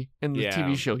Ellie. In the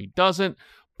TV show he doesn't.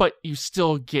 But you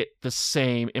still get the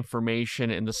same information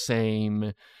and the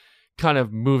same kind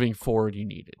of moving forward you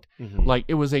needed. Like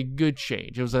it was a good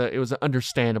change. It was an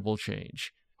understandable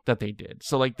change that they did.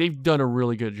 So like they've done a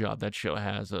really good job, that show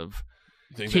has, of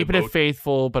keeping it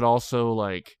faithful, but also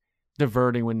like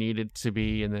diverting when needed to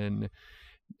be. And then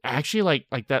actually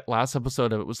like that last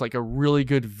episode of it was like a really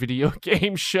good video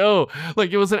game show. Like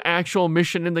it was an actual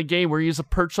mission in the game where he's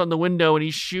perched on the window and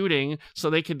he's shooting, so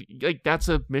they could, like, that's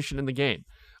a mission in the game.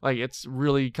 Like it's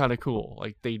really kind of cool.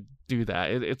 Like they do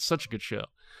that. It's such a good show.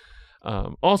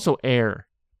 Also Air,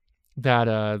 that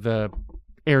the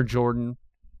Air Jordan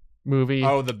movie.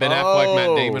 Oh, the Ben Affleck,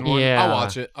 Matt Damon one? Yeah. I'll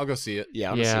watch it. I'll go see it. Yeah,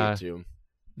 I want to see it too.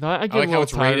 No, I get like a how little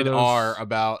it's tired rated of those. R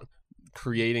about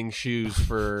creating shoes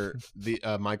for the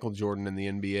Michael Jordan and the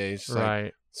NBA. It's just like,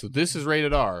 Right. so this is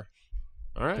rated R.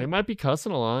 All right. They might be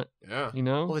cussing a lot, Yeah. you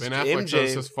know? Well, it's Ben Affleck MJ.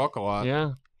 says fuck a lot.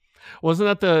 Yeah. Wasn't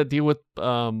that the deal with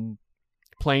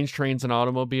planes, trains, and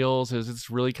automobiles? It's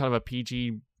really kind of a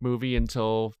PG movie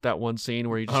until that one scene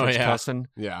where he just starts cussing.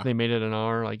 Yeah. They made it an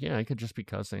R. Like, yeah, I could just be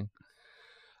cussing.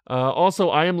 Also,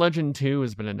 I Am Legend 2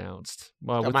 has been announced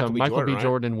with Michael B.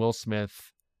 Jordan and Will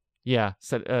Smith. Yeah,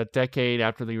 set a decade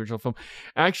after the original film.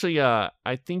 Actually, I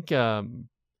think I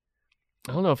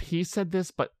don't know if he said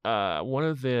this, but one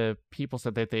of the people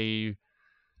said that they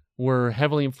were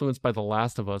heavily influenced by The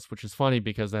Last of Us, which is funny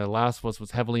because The Last of Us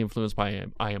was heavily influenced by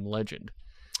I Am Legend.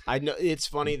 I know it's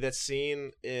funny, that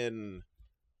scene in,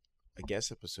 I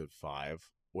guess, episode 5,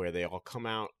 where they all come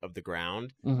out of the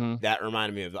ground. Mm-hmm. That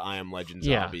reminded me of the I Am Legend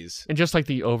zombies. And just like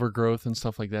the overgrowth and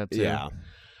stuff like that too. Yeah.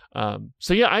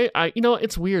 So yeah, I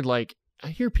it's weird. Like I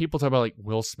hear people talk about like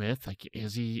Will Smith. Like,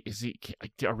 is he?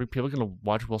 Are people gonna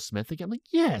watch Will Smith again? Like,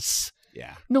 yes.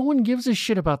 Yeah. No one gives a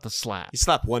shit about the slap. You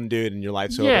slap one dude and your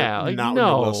life's over. Yeah, like, not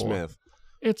no. with Will Smith.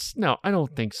 I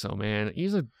don't think so, man.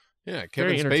 He's a Yeah,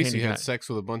 Kevin very Spacey entertaining guy. had sex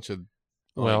with a bunch of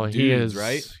he dudes, is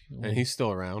right? And he's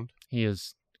still around. He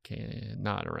is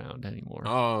not around anymore.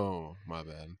 Oh, my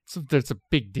bad. So there's a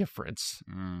big difference.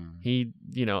 He,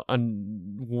 they What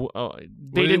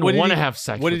didn't did want to he- have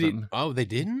sex What with did he? him. Oh, they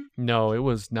didn't? No, it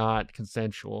was not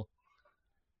consensual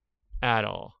at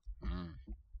all.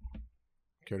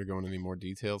 Care to go into any more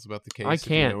details about the case? I if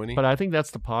you know can't, any? but I think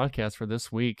that's the podcast for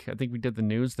this week. I think we did the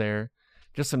news there.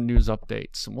 Just some news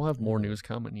updates, and we'll have more news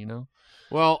coming, you know?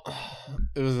 Well,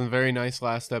 it was a very nice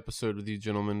last episode with you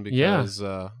gentlemen because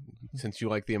since you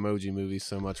like the Emoji Movie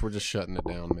so much, we're just shutting it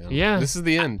down, man. Yeah. This is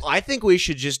the end. I think we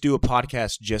should just do a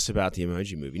podcast just about the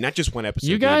Emoji Movie, not just one episode.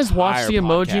 You guys watch the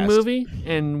Emoji podcast. Movie,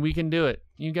 and we can do it.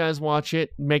 You guys watch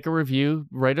it, make a review,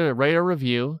 write a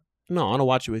review. No, I want to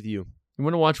watch it with you. You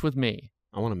want to watch with me?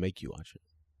 I want to make you watch it.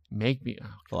 Make me.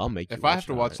 Well, I'll make you. If I have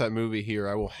to watch that movie here,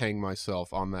 I will hang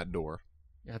myself on that door.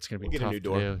 That's gonna be We'll get a tough new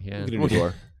door. to do. Yeah. We'll get a new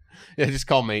door. Yeah, just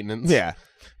call maintenance. Yeah.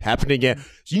 Happened again.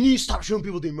 So you need to stop showing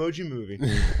people the Emoji Movie.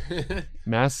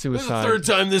 Mass This is the suicide third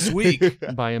time this week.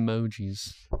 by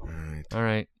emojis. All right. All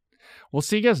right. We'll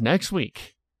see you guys next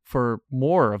week for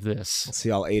more of this.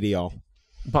 See all 80 y'all.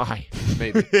 Bye.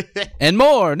 Maybe. And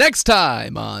more next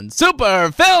time on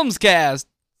Super Films Cast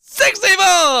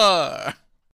 64!